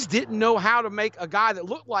because they just didn't know how to make a guy that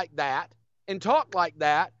looked like that and talked like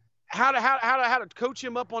that, how to coach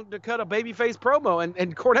him up to cut a babyface promo.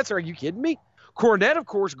 And Cornette said, are you kidding me? Cornette, of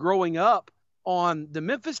course, growing up on the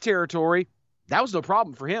Memphis territory, that was no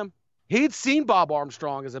problem for him. He'd seen Bob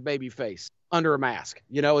Armstrong as a babyface under a mask,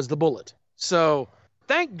 as the Bullet. So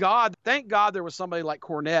thank God there was somebody like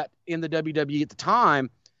Cornette in the WWE at the time.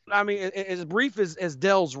 I mean, as brief as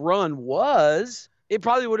Dell's run was, it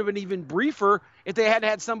probably would have been even briefer if they had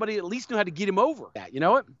had somebody at least knew how to get him over that, you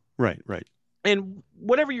know it? Right. And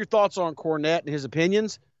whatever your thoughts are on Cornette and his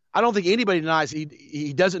opinions, I don't think anybody denies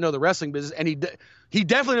he doesn't know the wrestling business, and he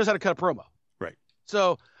definitely knows how to cut a promo. Right.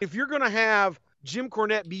 So if you're going to have Jim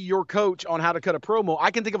Cornette be your coach on how to cut a promo,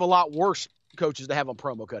 I can think of a lot worse coaches to have on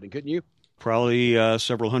promo cutting, couldn't you? Probably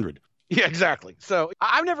several hundred. Yeah, exactly. So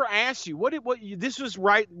I've never asked you this was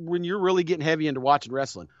right when you're really getting heavy into watching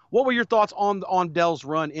wrestling. What were your thoughts on Dell's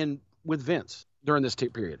run with Vince during this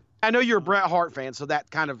period? I know you're a Bret Hart fan, so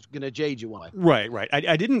that kind of going to jade you one way. Right.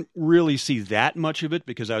 I didn't really see that much of it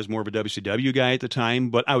because I was more of a WCW guy at the time,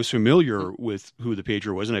 but I was familiar with who the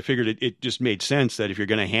Patriot was, and I figured it just made sense that if you're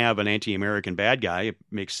going to have an anti-American bad guy, it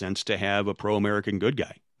makes sense to have a pro-American good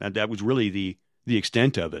guy. That was really the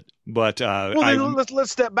extent of it. But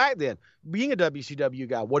let's step back then. Being a WCW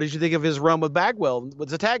guy, what did you think of his run with Bagwell with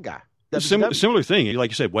the tag guy? Similar thing,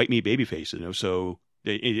 like you said, white meat babyface. So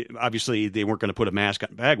obviously they weren't going to put a mask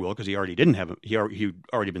on Bagwell because he already didn't have him. He'd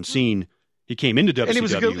already been seen. He came into WCW,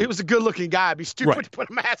 and he was a good looking guy. It'd be stupid to put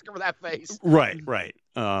a mask over that face. Right.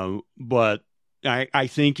 But I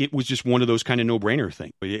think it was just one of those kind of no brainer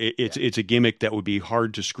things. It's a gimmick that would be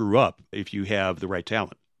hard to screw up if you have the right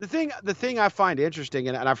talent. The thing I find interesting,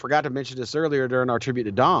 and I forgot to mention this earlier during our tribute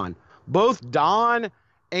to Don, both Don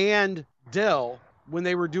and Dell, when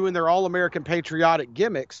they were doing their All-American Patriotic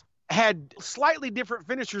gimmicks, had slightly different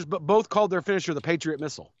finishers, but both called their finisher the Patriot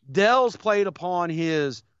Missile. Dell's played upon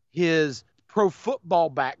his pro football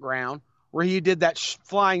background, where he did that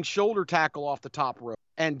flying shoulder tackle off the top rope,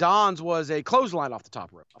 and Don's was a clothesline off the top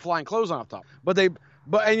rope, a flying clothesline off the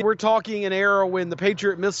top. And we're talking an era when the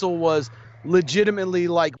Patriot Missile was legitimately,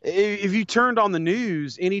 like, if you turned on the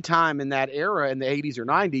news anytime in that era in the 80s or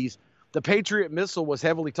 90s, the Patriot Missile was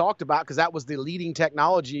heavily talked about because that was the leading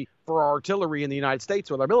technology for our artillery in the United States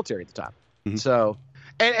with our military at the time. Mm-hmm. So,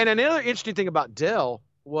 and another interesting thing about Dell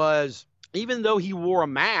was, even though he wore a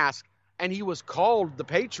mask and he was called the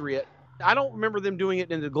Patriot, I don't remember them doing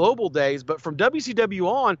it in the global days, but from WCW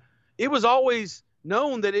on, it was always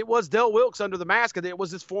known that it was Dell Wilkes under the mask, and it was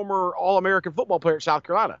this former All-American football player at South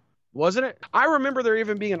Carolina. Wasn't it? I remember there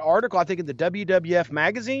even being an article, I think in the WWF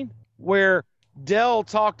magazine, where Dell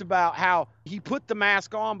talked about how he put the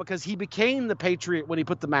mask on because he became the Patriot when he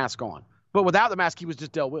put the mask on. But without the mask, he was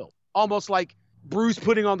just Dell Wilkes. Almost like Bruce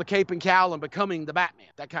putting on the cape and cowl and becoming the Batman,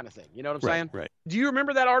 that kind of thing. You know what I'm saying? Right. Do you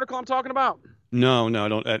remember that article I'm talking about? No,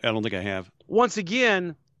 I don't think I have. Once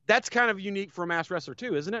again, that's kind of unique for a masked wrestler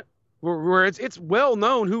too, isn't it? Where it's well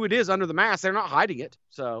known who it is under the mask. They're not hiding it.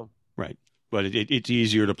 So right. But it's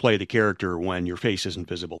easier to play the character when your face isn't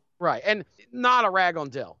visible. Right. And not a rag on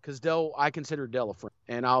Dell, because I consider Dell a friend.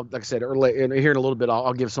 And like I said earlier, here in a little bit,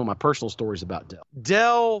 I'll give some of my personal stories about Dell.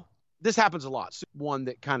 Dell, this happens a lot. One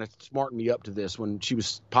that kind of smartened me up to this when she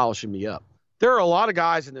was polishing me up. There are a lot of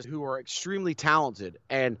guys in this who are extremely talented,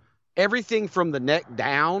 and everything from the neck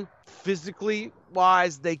down, physically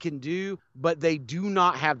wise, they can do, but they do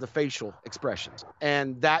not have the facial expressions.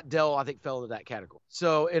 And that Dell, I think, fell into that category.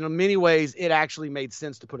 So in many ways, it actually made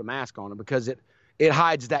sense to put a mask on him because it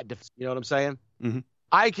hides that difference. You know what I'm saying? Mm-hmm.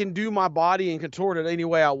 I can do my body and contort it any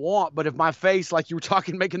way I want, but if my face, like you were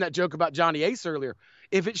making that joke about Johnny Ace earlier,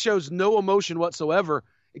 if it shows no emotion whatsoever,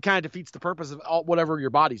 it kind of defeats the purpose of whatever your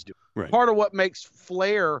body's doing. Right. Part of what makes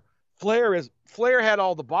Flair had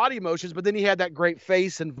all the body motions, but then he had that great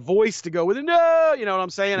face and voice to go with it. No, you know what I'm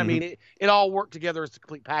saying? Mm-hmm. I mean, it all worked together as a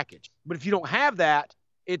complete package. But if you don't have that,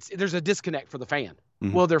 there's a disconnect for the fan.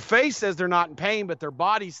 Mm-hmm. Well, their face says they're not in pain, but their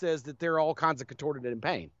body says that they're all kinds of contorted and in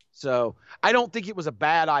pain. So I don't think it was a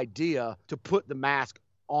bad idea to put the mask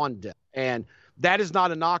on Dell. And that is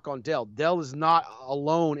not a knock on Dell. Dell is not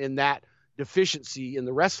alone in that deficiency in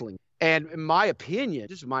the wrestling. And in my opinion,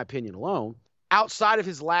 just my opinion alone, outside of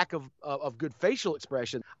his lack of good facial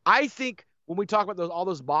expression, I think when we talk about all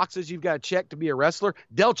those boxes you've got to check to be a wrestler,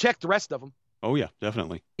 Dell checked the rest of them. Oh, yeah,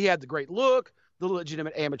 definitely. He had the great look, the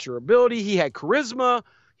legitimate amateur ability. He had charisma.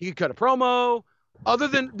 He could cut a promo. Other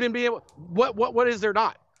than being able, what is there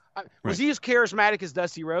not? Was he as charismatic as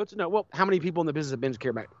Dusty Rhodes? No. Well, how many people in the business have been as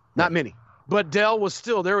charismatic? Not many. But Dell was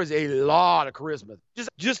still, there was a lot of charisma.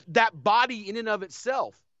 Just that body in and of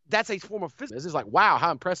itself, that's a form of physics. It's like, wow,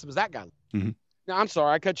 how impressive is that guy? Mm-hmm. Now, I'm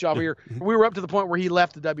sorry, I cut you off here. We were up to the point where he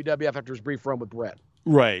left the WWF after his brief run with Brett.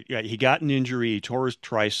 Right. Yeah, he got an injury, he tore his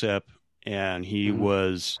tricep, and he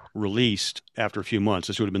was released after a few months.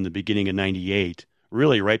 This would have been the beginning of 98,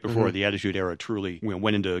 really right before the Attitude Era truly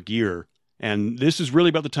went into gear. And this is really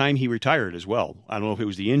about the time he retired as well. I don't know if it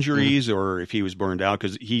was the injuries or if he was burned out,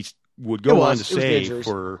 because he would go on to say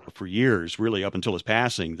for years, really up until his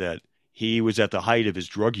passing, that he was at the height of his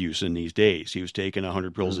drug use in these days. He was taking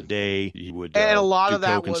 100 pills a day. He would and a lot of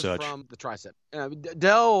that was such. From the tricep.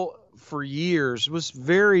 Dell, for years, was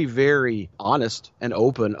very, very honest and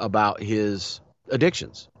open about his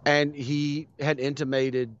addictions. And he had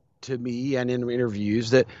intimated to me and in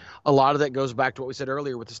interviews that a lot of that goes back to what we said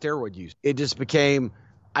earlier with the steroid use. It just became,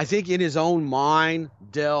 I think in his own mind,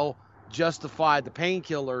 Dell justified the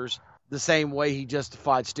painkillers the same way he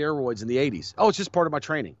justified steroids in the 80s. Oh, it's just part of my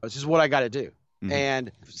training. It's just what I got to do. Mm-hmm.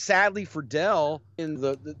 And sadly for Dell, in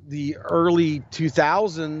the early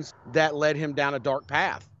 2000s, that led him down a dark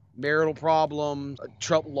path. Marital problems,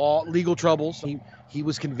 legal troubles. He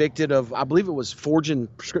was convicted of, I believe it was forging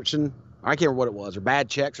prescription, I can't remember what it was, or bad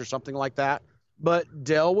checks or something like that. But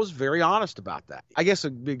Dell was very honest about that. I guess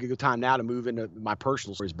it'd be a good time now to move into my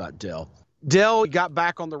personal stories about Dell. Dell got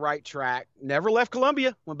back on the right track, never left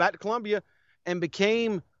Columbia, went back to Columbia, and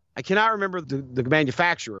became, I cannot remember the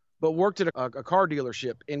manufacturer, but worked at a car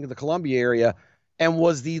dealership in the Columbia area and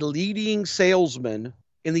was the leading salesman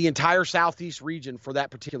in the entire Southeast region for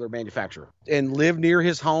that particular manufacturer, and lived near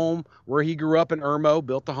his home where he grew up in Irmo,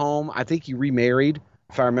 built the home. I think he remarried,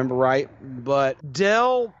 if I remember right. But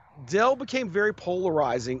Dell became very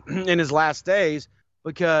polarizing in his last days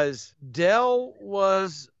because Dell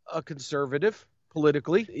was a conservative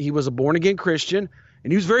politically. He was a born-again Christian,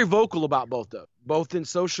 and he was very vocal about both those, both in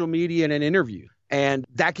social media and in interviews. And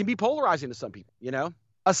that can be polarizing to some people,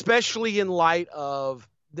 especially in light of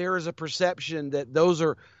there is a perception that those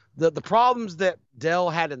are the problems that Dell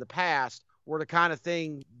had in the past were the kind of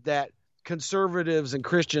thing that conservatives and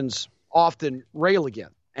Christians often rail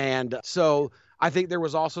against. And so I think there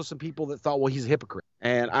was also some people that thought, well, he's a hypocrite.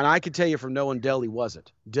 And I can tell you from knowing Dell, he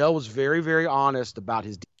wasn't. Dell was very, very honest about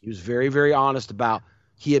he was very, very honest about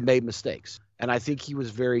he had made mistakes. And I think he was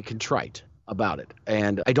very contrite about it.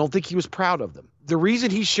 And I don't think he was proud of them. The reason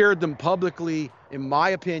he shared them publicly, in my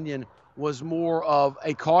opinion, was more of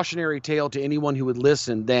a cautionary tale to anyone who would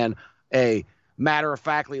listen than a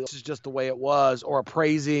matter-of-factly, this is just the way it was, or a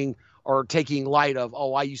praising or taking light of,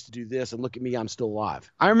 oh, I used to do this, and look at me, I'm still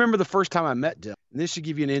alive. I remember the first time I met Dell, and this should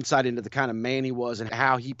give you an insight into the kind of man he was and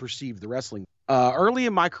how he perceived the wrestling. Early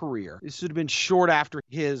in my career, this would have been short after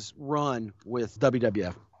his run with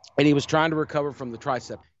WWF, and he was trying to recover from the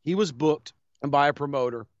tricep. He was booked by a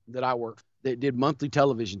promoter that I worked that did monthly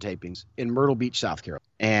television tapings in Myrtle Beach, South Carolina.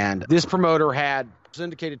 And this promoter had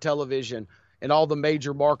syndicated television in all the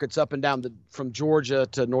major markets up and down from Georgia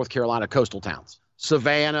to North Carolina, coastal towns.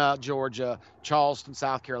 Savannah, Georgia, Charleston,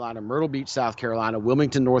 South Carolina, Myrtle Beach, South Carolina,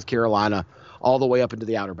 Wilmington, North Carolina, all the way up into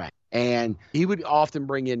the Outer Banks. And he would often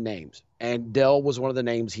bring in names. And Dell was one of the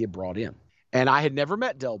names he had brought in. And I had never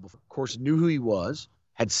met Dell before. Of course, knew who he was,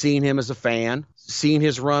 had seen him as a fan, seen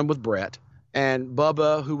his run with Brett. And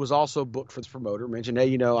Bubba, who was also booked for this promoter, mentioned,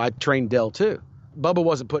 hey, I trained Dell too. Bubba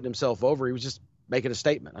wasn't putting himself over. He was just making a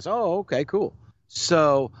statement. I said, oh, okay, cool.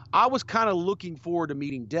 So I was kind of looking forward to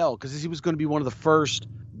meeting Dell because he was going to be one of the first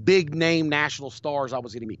big name national stars I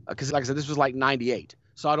was going to meet. Because like I said, this was like 98.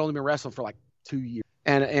 So I'd only been wrestling for like 2 years.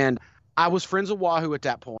 And I was friends with Wahoo at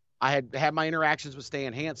that point. I had my interactions with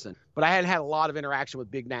Stan Hansen, but I hadn't had a lot of interaction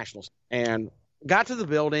with big nationals. And got to the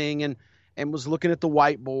building and was looking at the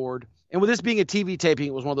whiteboard. And with this being a TV taping,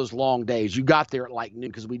 it was one of those long days. You got there at like noon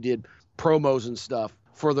because we did promos and stuff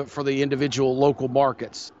for the individual local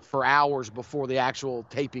markets for hours before the actual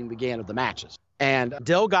taping began of the matches. And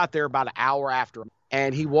Dell got there about an hour after,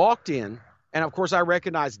 and he walked in. And of course, I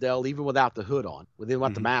recognized Dell even without the hood on,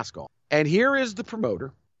 without the mask on. And here is the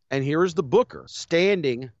promoter, and here is the booker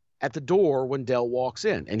standing at the door when Dell walks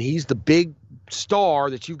in. And he's the big star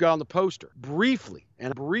that you've got on the poster. Briefly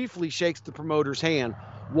shakes the promoter's hand,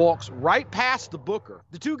 walks right past the booker.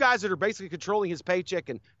 The two guys that are basically controlling his paycheck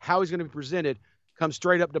and how he's going to be presented come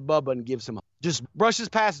straight up to Bubba and gives him a just brushes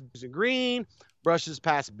past Susan Green, brushes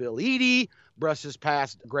past Bill Eadie, brushes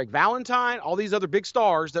past Greg Valentine, all these other big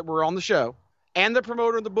stars that were on the show, and the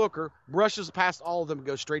promoter and the booker, brushes past all of them and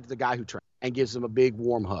goes straight to the guy who trained and gives him a big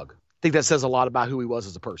warm hug. I think that says a lot about who he was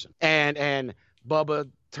as a person. And Bubba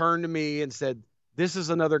turned to me and said, "This is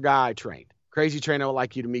another guy I trained. Crazy Train, I would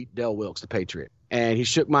like you to meet Del Wilkes, the Patriot." And he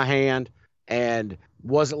shook my hand, and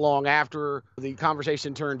wasn't long after the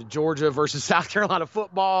conversation turned to Georgia versus South Carolina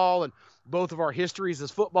football and both of our histories as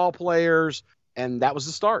football players. And that was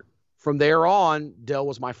the start. From there on, Del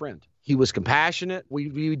was my friend. He was compassionate.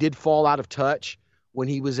 We did fall out of touch when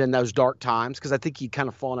he was in those dark times, because I think he'd kind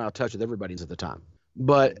of fallen out of touch with everybody at the time.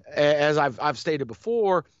 But as I've stated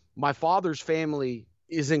before, my father's family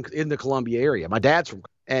is in the Columbia area. My dad's from,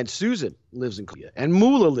 and Susan lives in Columbia, and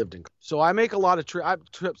Mula lived in. So I make a lot of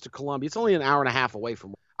trips to Columbia. It's only an hour and a half away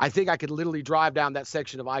from. I think I could literally drive down that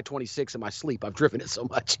section of I-26 in my sleep. I've driven it so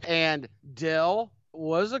much. And Del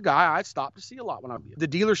was a guy I'd stop to see a lot when I was. The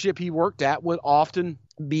dealership he worked at would often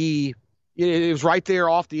be, it was right there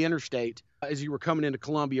off the interstate as you were coming into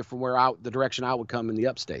Columbia from the direction I would come in the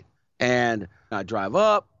upstate. And I'd drive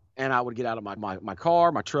up, and I would get out of my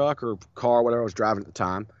car, my truck or car, whatever I was driving at the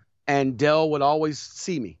time. And Del would always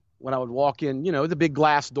see me when I would walk in, the big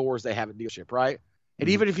glass doors they have at dealership, right? And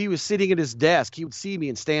even if he was sitting at his desk, he would see me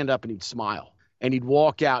and stand up and he'd smile. And he'd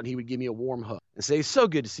walk out and he would give me a warm hug and say, "So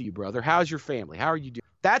good to see you, brother. How's your family? How are you doing?"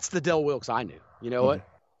 That's the Del Wilkes I knew. You know what?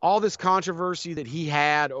 All this controversy that he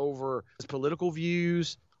had over his political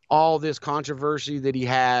views, all this controversy that he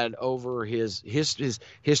had over his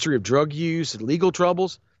history of drug use and legal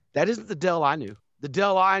troubles, that isn't the Del I knew. The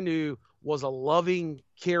Del I knew was a loving,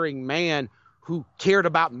 caring man who cared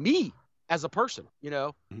about me as a person,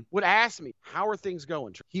 would ask me, "How are things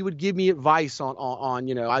going?" He would give me advice on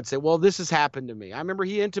I'd say, "Well, this has happened to me." I remember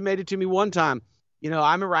he intimated to me one time, I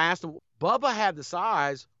remember I asked him, "Bubba had the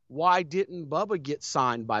size. Why didn't Bubba get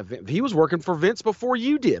signed by Vince? He was working for Vince before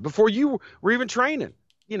you did, before you were even training."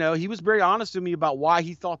 He was very honest with me about why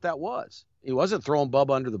he thought that was. He wasn't throwing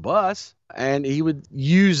Bubba under the bus, and he would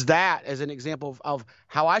use that as an example of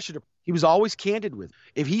how I should have. He was always candid with.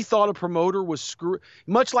 If he thought a promoter was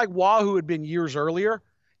much like Wahoo had been years earlier,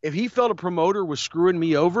 if he felt a promoter was screwing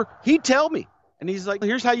me over, he'd tell me. And he's like,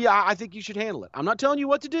 "Here's how I think you should handle it. I'm not telling you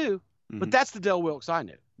what to do," but that's the Del Wilkes I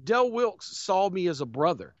knew. Del Wilkes saw me as a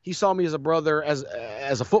brother. He saw me as a brother as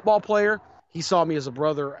a football player. He saw me as a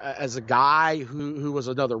brother as a guy who was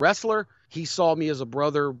another wrestler. He saw me as a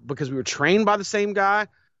brother because we were trained by the same guy.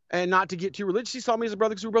 And not to get too religious, he saw me as a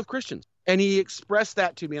brother because we were both Christians. And he expressed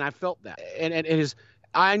that to me, and I felt that. And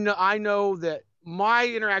I know that my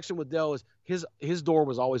interaction with Del is his door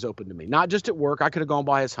was always open to me. Not just at work. I could have gone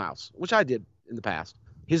by his house, which I did in the past.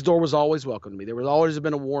 His door was always welcome to me. There was always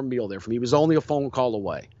been a warm meal there for me. He was only a phone call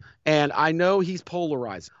away. And I know he's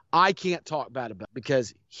polarized. I can't talk bad about it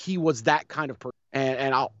because he was that kind of person.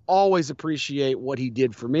 And I'll always appreciate what he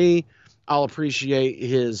did for me. I'll appreciate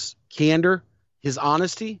his candor, his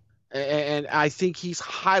honesty. And I think he's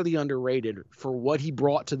highly underrated for what he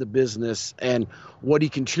brought to the business and what he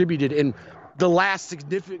contributed in the last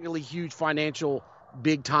significantly huge financial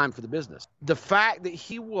big time for the business. The fact that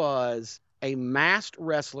he was a masked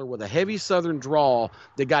wrestler with a heavy Southern drawl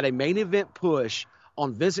that got a main event push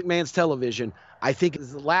on Vince McMahon's television, I think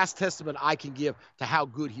is the last testament I can give to how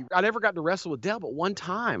good I never got to wrestle with Del but one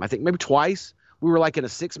time, I think maybe twice. We were like in a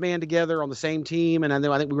 6-man together on the same team, and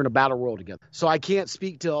then I think we were in a battle royal together. So I can't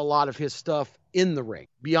speak to a lot of his stuff in the ring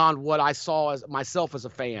beyond what I saw as myself as a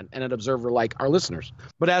fan and an observer like our listeners.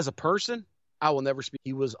 But as a person, I will never speak.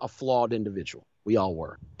 He was a flawed individual. We all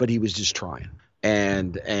were, but he was just trying.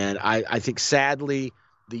 And I think sadly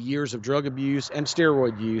the years of drug abuse and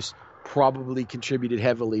steroid use probably contributed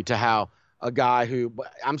heavily to how a guy who,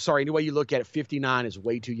 I'm sorry, any way you look at it, 59 is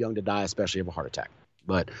way too young to die, especially of a heart attack.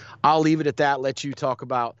 But I'll leave it at that. Let you talk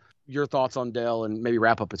about your thoughts on Del and maybe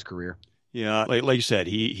wrap up his career. Yeah, like you said,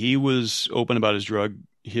 he was open about his drug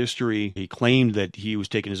history. He claimed that he was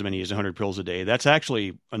taking as many as 100 pills a day. That's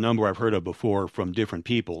actually a number I've heard of before from different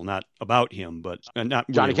people, not about him, but not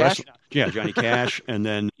Johnny really Cash. Yeah, Johnny Cash. And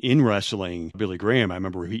then in wrestling, Billy Graham, I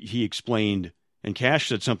remember he explained, and Cash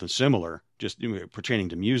said something similar, just pertaining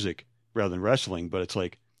to music rather than wrestling. But it's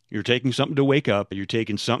like, you're taking something to wake up, you're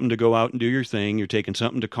taking something to go out and do your thing, you're taking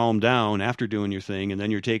something to calm down after doing your thing, and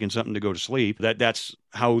then you're taking something to go to sleep. That's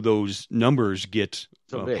how those numbers get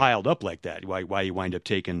piled up like that, why you wind up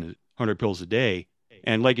taking 100 pills a day.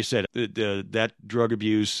 And like you said, that drug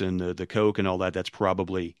abuse and the coke and all that, that's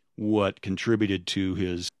probably what contributed to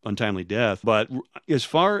his untimely death. But as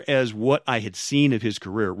far as what I had seen of his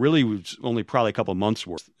career, really was only probably a couple of months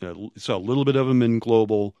worth. Saw a little bit of him in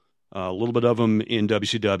Global, a little bit of them in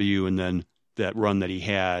WCW, and then that run that he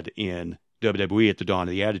had in WWE at the dawn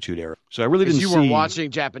of the Attitude Era. So I really didn't see... You were watching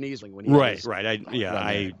Japanese when he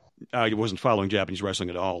Right. I wasn't following Japanese wrestling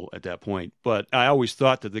at all at that point. But I always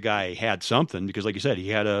thought that the guy had something because, like you said, he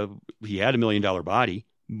had a $1 million body.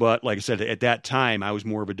 But like I said, at that time, I was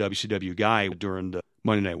more of a WCW guy during the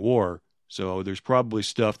Monday Night War. So there's probably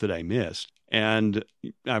stuff that I missed. And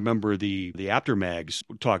I remember the Aftermags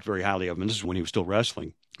talked very highly of him. And this is when he was still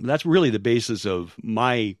wrestling. But that's really the basis of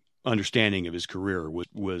my understanding of his career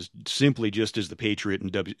was simply just as the Patriot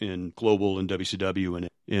in Global and WCW and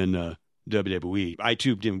in WWE. I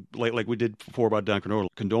too did, like we did before about Don Cornell,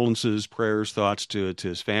 condolences, prayers, thoughts to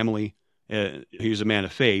his family. He was a man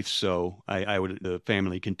of faith, so the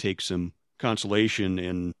family can take some consolation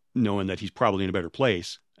in knowing that he's probably in a better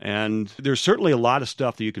place. And there's certainly a lot of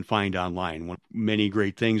stuff that you can find online. One many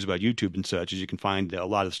great things about YouTube and such is you can find a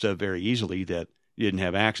lot of stuff very easily that you didn't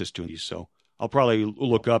have access to. So I'll probably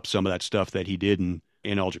look up some of that stuff that he did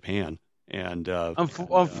in All Japan. And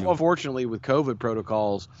unfortunately, with COVID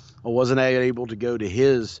protocols, I wasn't able to go to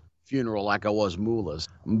his funeral like I was Moolah's.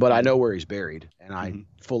 But I know where he's buried, and I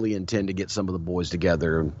fully intend to get some of the boys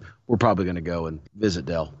together. And we're probably going to go and visit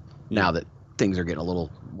Del now that things are getting a little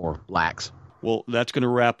more lax. Well, that's going to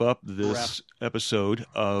wrap up this episode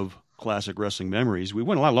of Classic Wrestling Memories. We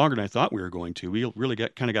went a lot longer than I thought we were going to. We really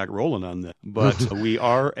got rolling on that. But we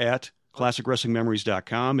are at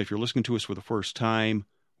ClassicWrestlingMemories.com. If you're listening to us for the first time,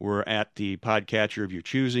 we're at the podcatcher of your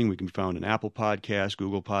choosing. We can be found in Apple Podcasts,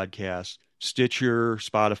 Google Podcasts, Stitcher,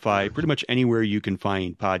 Spotify, pretty much anywhere you can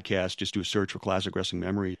find podcasts. Just do a search for Classic Wrestling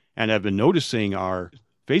Memories. And I've been noticing our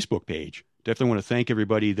Facebook page. Definitely want to thank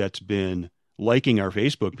everybody that's been liking our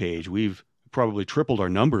Facebook page. We've probably tripled our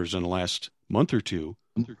numbers in the last month or two.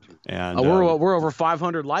 And we're over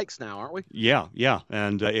 500 likes now, aren't we? Yeah.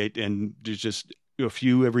 And there's just a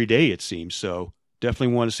few every day, it seems. So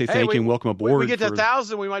definitely want to say thank you and welcome aboard. When we get to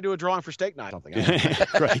 1,000, we might do a drawing for steak night. Something.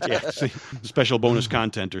 Right, yeah. Special bonus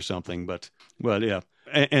content or something. But yeah.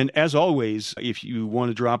 And as always, if you want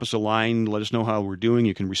to drop us a line, let us know how we're doing.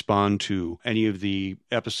 You can respond to any of the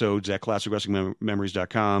episodes at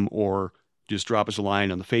ClassicWrestlingMemories.com or just drop us a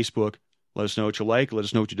line on the Facebook. Let us know what you like. Let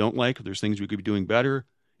us know what you don't like. If there's things we could be doing better.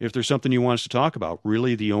 If there's something you want us to talk about.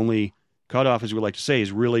 Really, the only cutoff, as we like to say,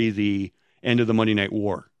 is really the end of the Monday Night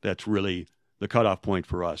War. That's really the cutoff point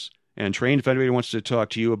for us. And Train, if anybody wants to talk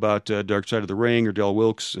to you about Dark Side of the Ring or Del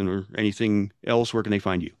Wilkes or anything else, where can they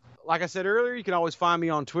find you? Like I said earlier, you can always find me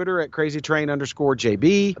on Twitter at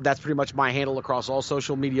crazytrain_JB. That's pretty much my handle across all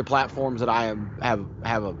social media platforms that I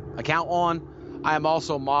have an account on. I am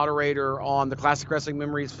also a moderator on the Classic Wrestling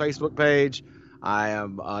Memories Facebook page. I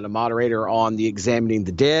am a moderator on the Examining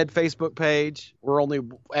the Dead Facebook page. We're only,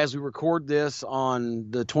 as we record this, on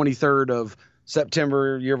the 23rd of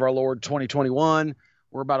September, year of our Lord 2021.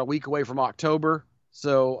 We're about a week away from October.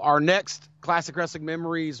 So our next Classic Wrestling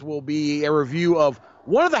Memories will be a review of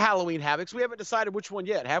one of the Halloween Havocs. We haven't decided which one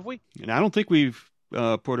yet, have we? And I don't think we've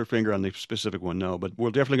put our finger on the specific one, no, but we're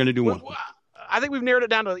definitely going to do one. I think we've narrowed it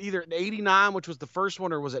down to either 89, which was the first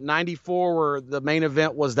one, or was it 94, where the main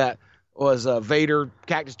event was Vader,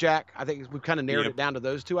 Cactus Jack. I think we've kind of narrowed it down to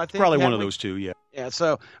those two, I think. Probably one of those two, yeah. Yeah,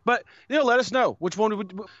 so, but, let us know which one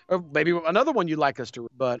or maybe another one you'd like us to,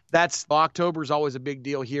 but October is always a big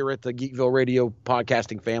deal here at the Geekville Radio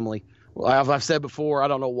podcasting family. Well, I've said before, I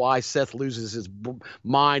don't know why Seth loses his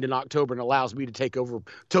mind in October and allows me to take over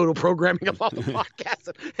total programming of all the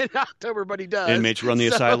podcasts in October, but he does. Inmates run the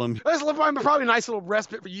asylum. That's probably a nice little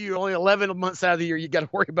respite for you. Only 11 months out of the year you got to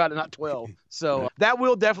worry about it, not 12. So that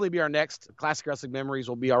will definitely be our next Classic Wrestling Memories.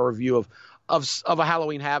 Will be our review of a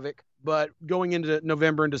Halloween Havoc. But going into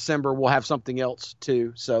November and December, we'll have something else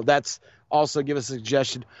too. So that's also give us a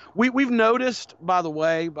suggestion. We've noticed, by the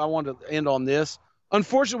way, I wanted to end on this.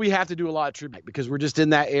 Unfortunately, we have to do a lot of tribute because we're just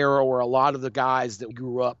in that era where a lot of the guys that we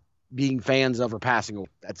grew up being fans of are passing away.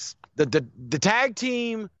 That's the tag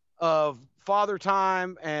team of Father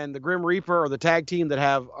Time and the Grim Reaper are the tag team that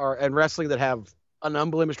and wrestling that have an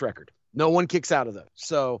unblemished record. No one kicks out of those.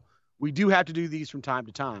 So we do have to do these from time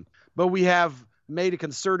to time. But we have made a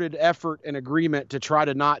concerted effort and agreement to try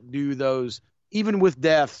to not do those, even with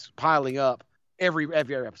deaths piling up. Every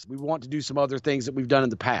episode. We want to do some other things that we've done in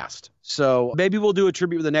the past. So maybe we'll do a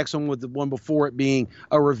tribute with the next one, with the one before it being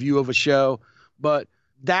a review of a show. But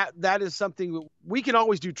that is something we can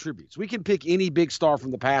always do tributes. We can pick any big star from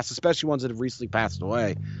the past, especially ones that have recently passed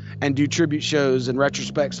away, and do tribute shows and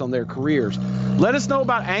retrospects on their careers. Let us know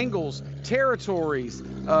about angles, territories,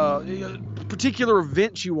 particular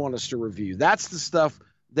events you want us to review. That's the stuff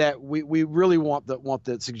that we really want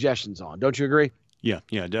the suggestions on. Don't you agree? Yeah,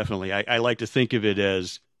 definitely. I like to think of it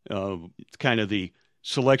as kind of the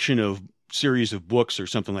selection of series of books or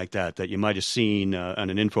something like that you might have seen on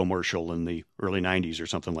an infomercial in the early 90s or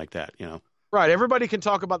something like that, Right. Everybody can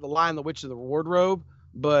talk about The Lion, the Witch, and the Wardrobe,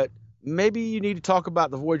 but maybe you need to talk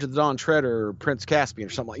about The Voyage of the Dawn Treader or Prince Caspian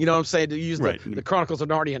or something like, you know what I'm saying, to use the Chronicles of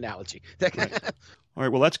Narnia analogy. Right. All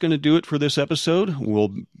right, well, that's going to do it for this episode.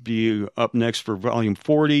 We'll be up next for Volume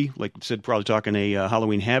 40. Like I said, probably talking a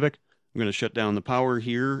Halloween Havoc. I'm going to shut down the power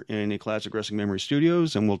here in the Classic Wrestling Memory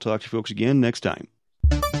Studios, and we'll talk to you folks again next time.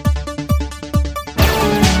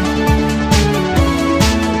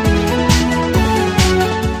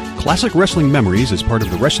 Classic Wrestling Memories is part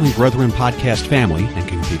of the Wrestling Brethren podcast family and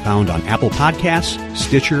can be found on Apple Podcasts,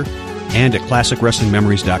 Stitcher, and at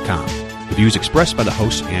ClassicWrestlingMemories.com. The views expressed by the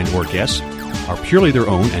hosts and or guests are purely their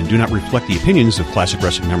own and do not reflect the opinions of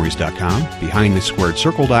ClassicWrestlingMemories.com,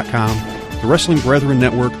 BehindTheSquaredCircle.com, the Wrestling Brethren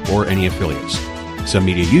Network, or any affiliates. Some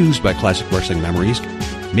media used by Classic Wrestling Memories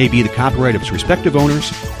may be the copyright of its respective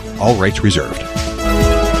owners, all rights reserved.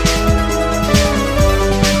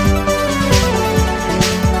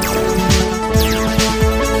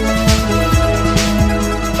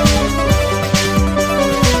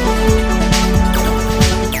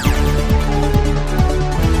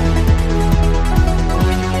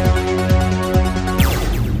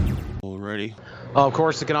 Of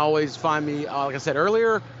course, you can always find me, like I said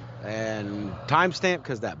earlier, and timestamp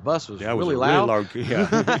because that bus was really loud.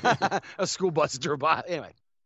 Yeah. A school bus drove by. Anyway.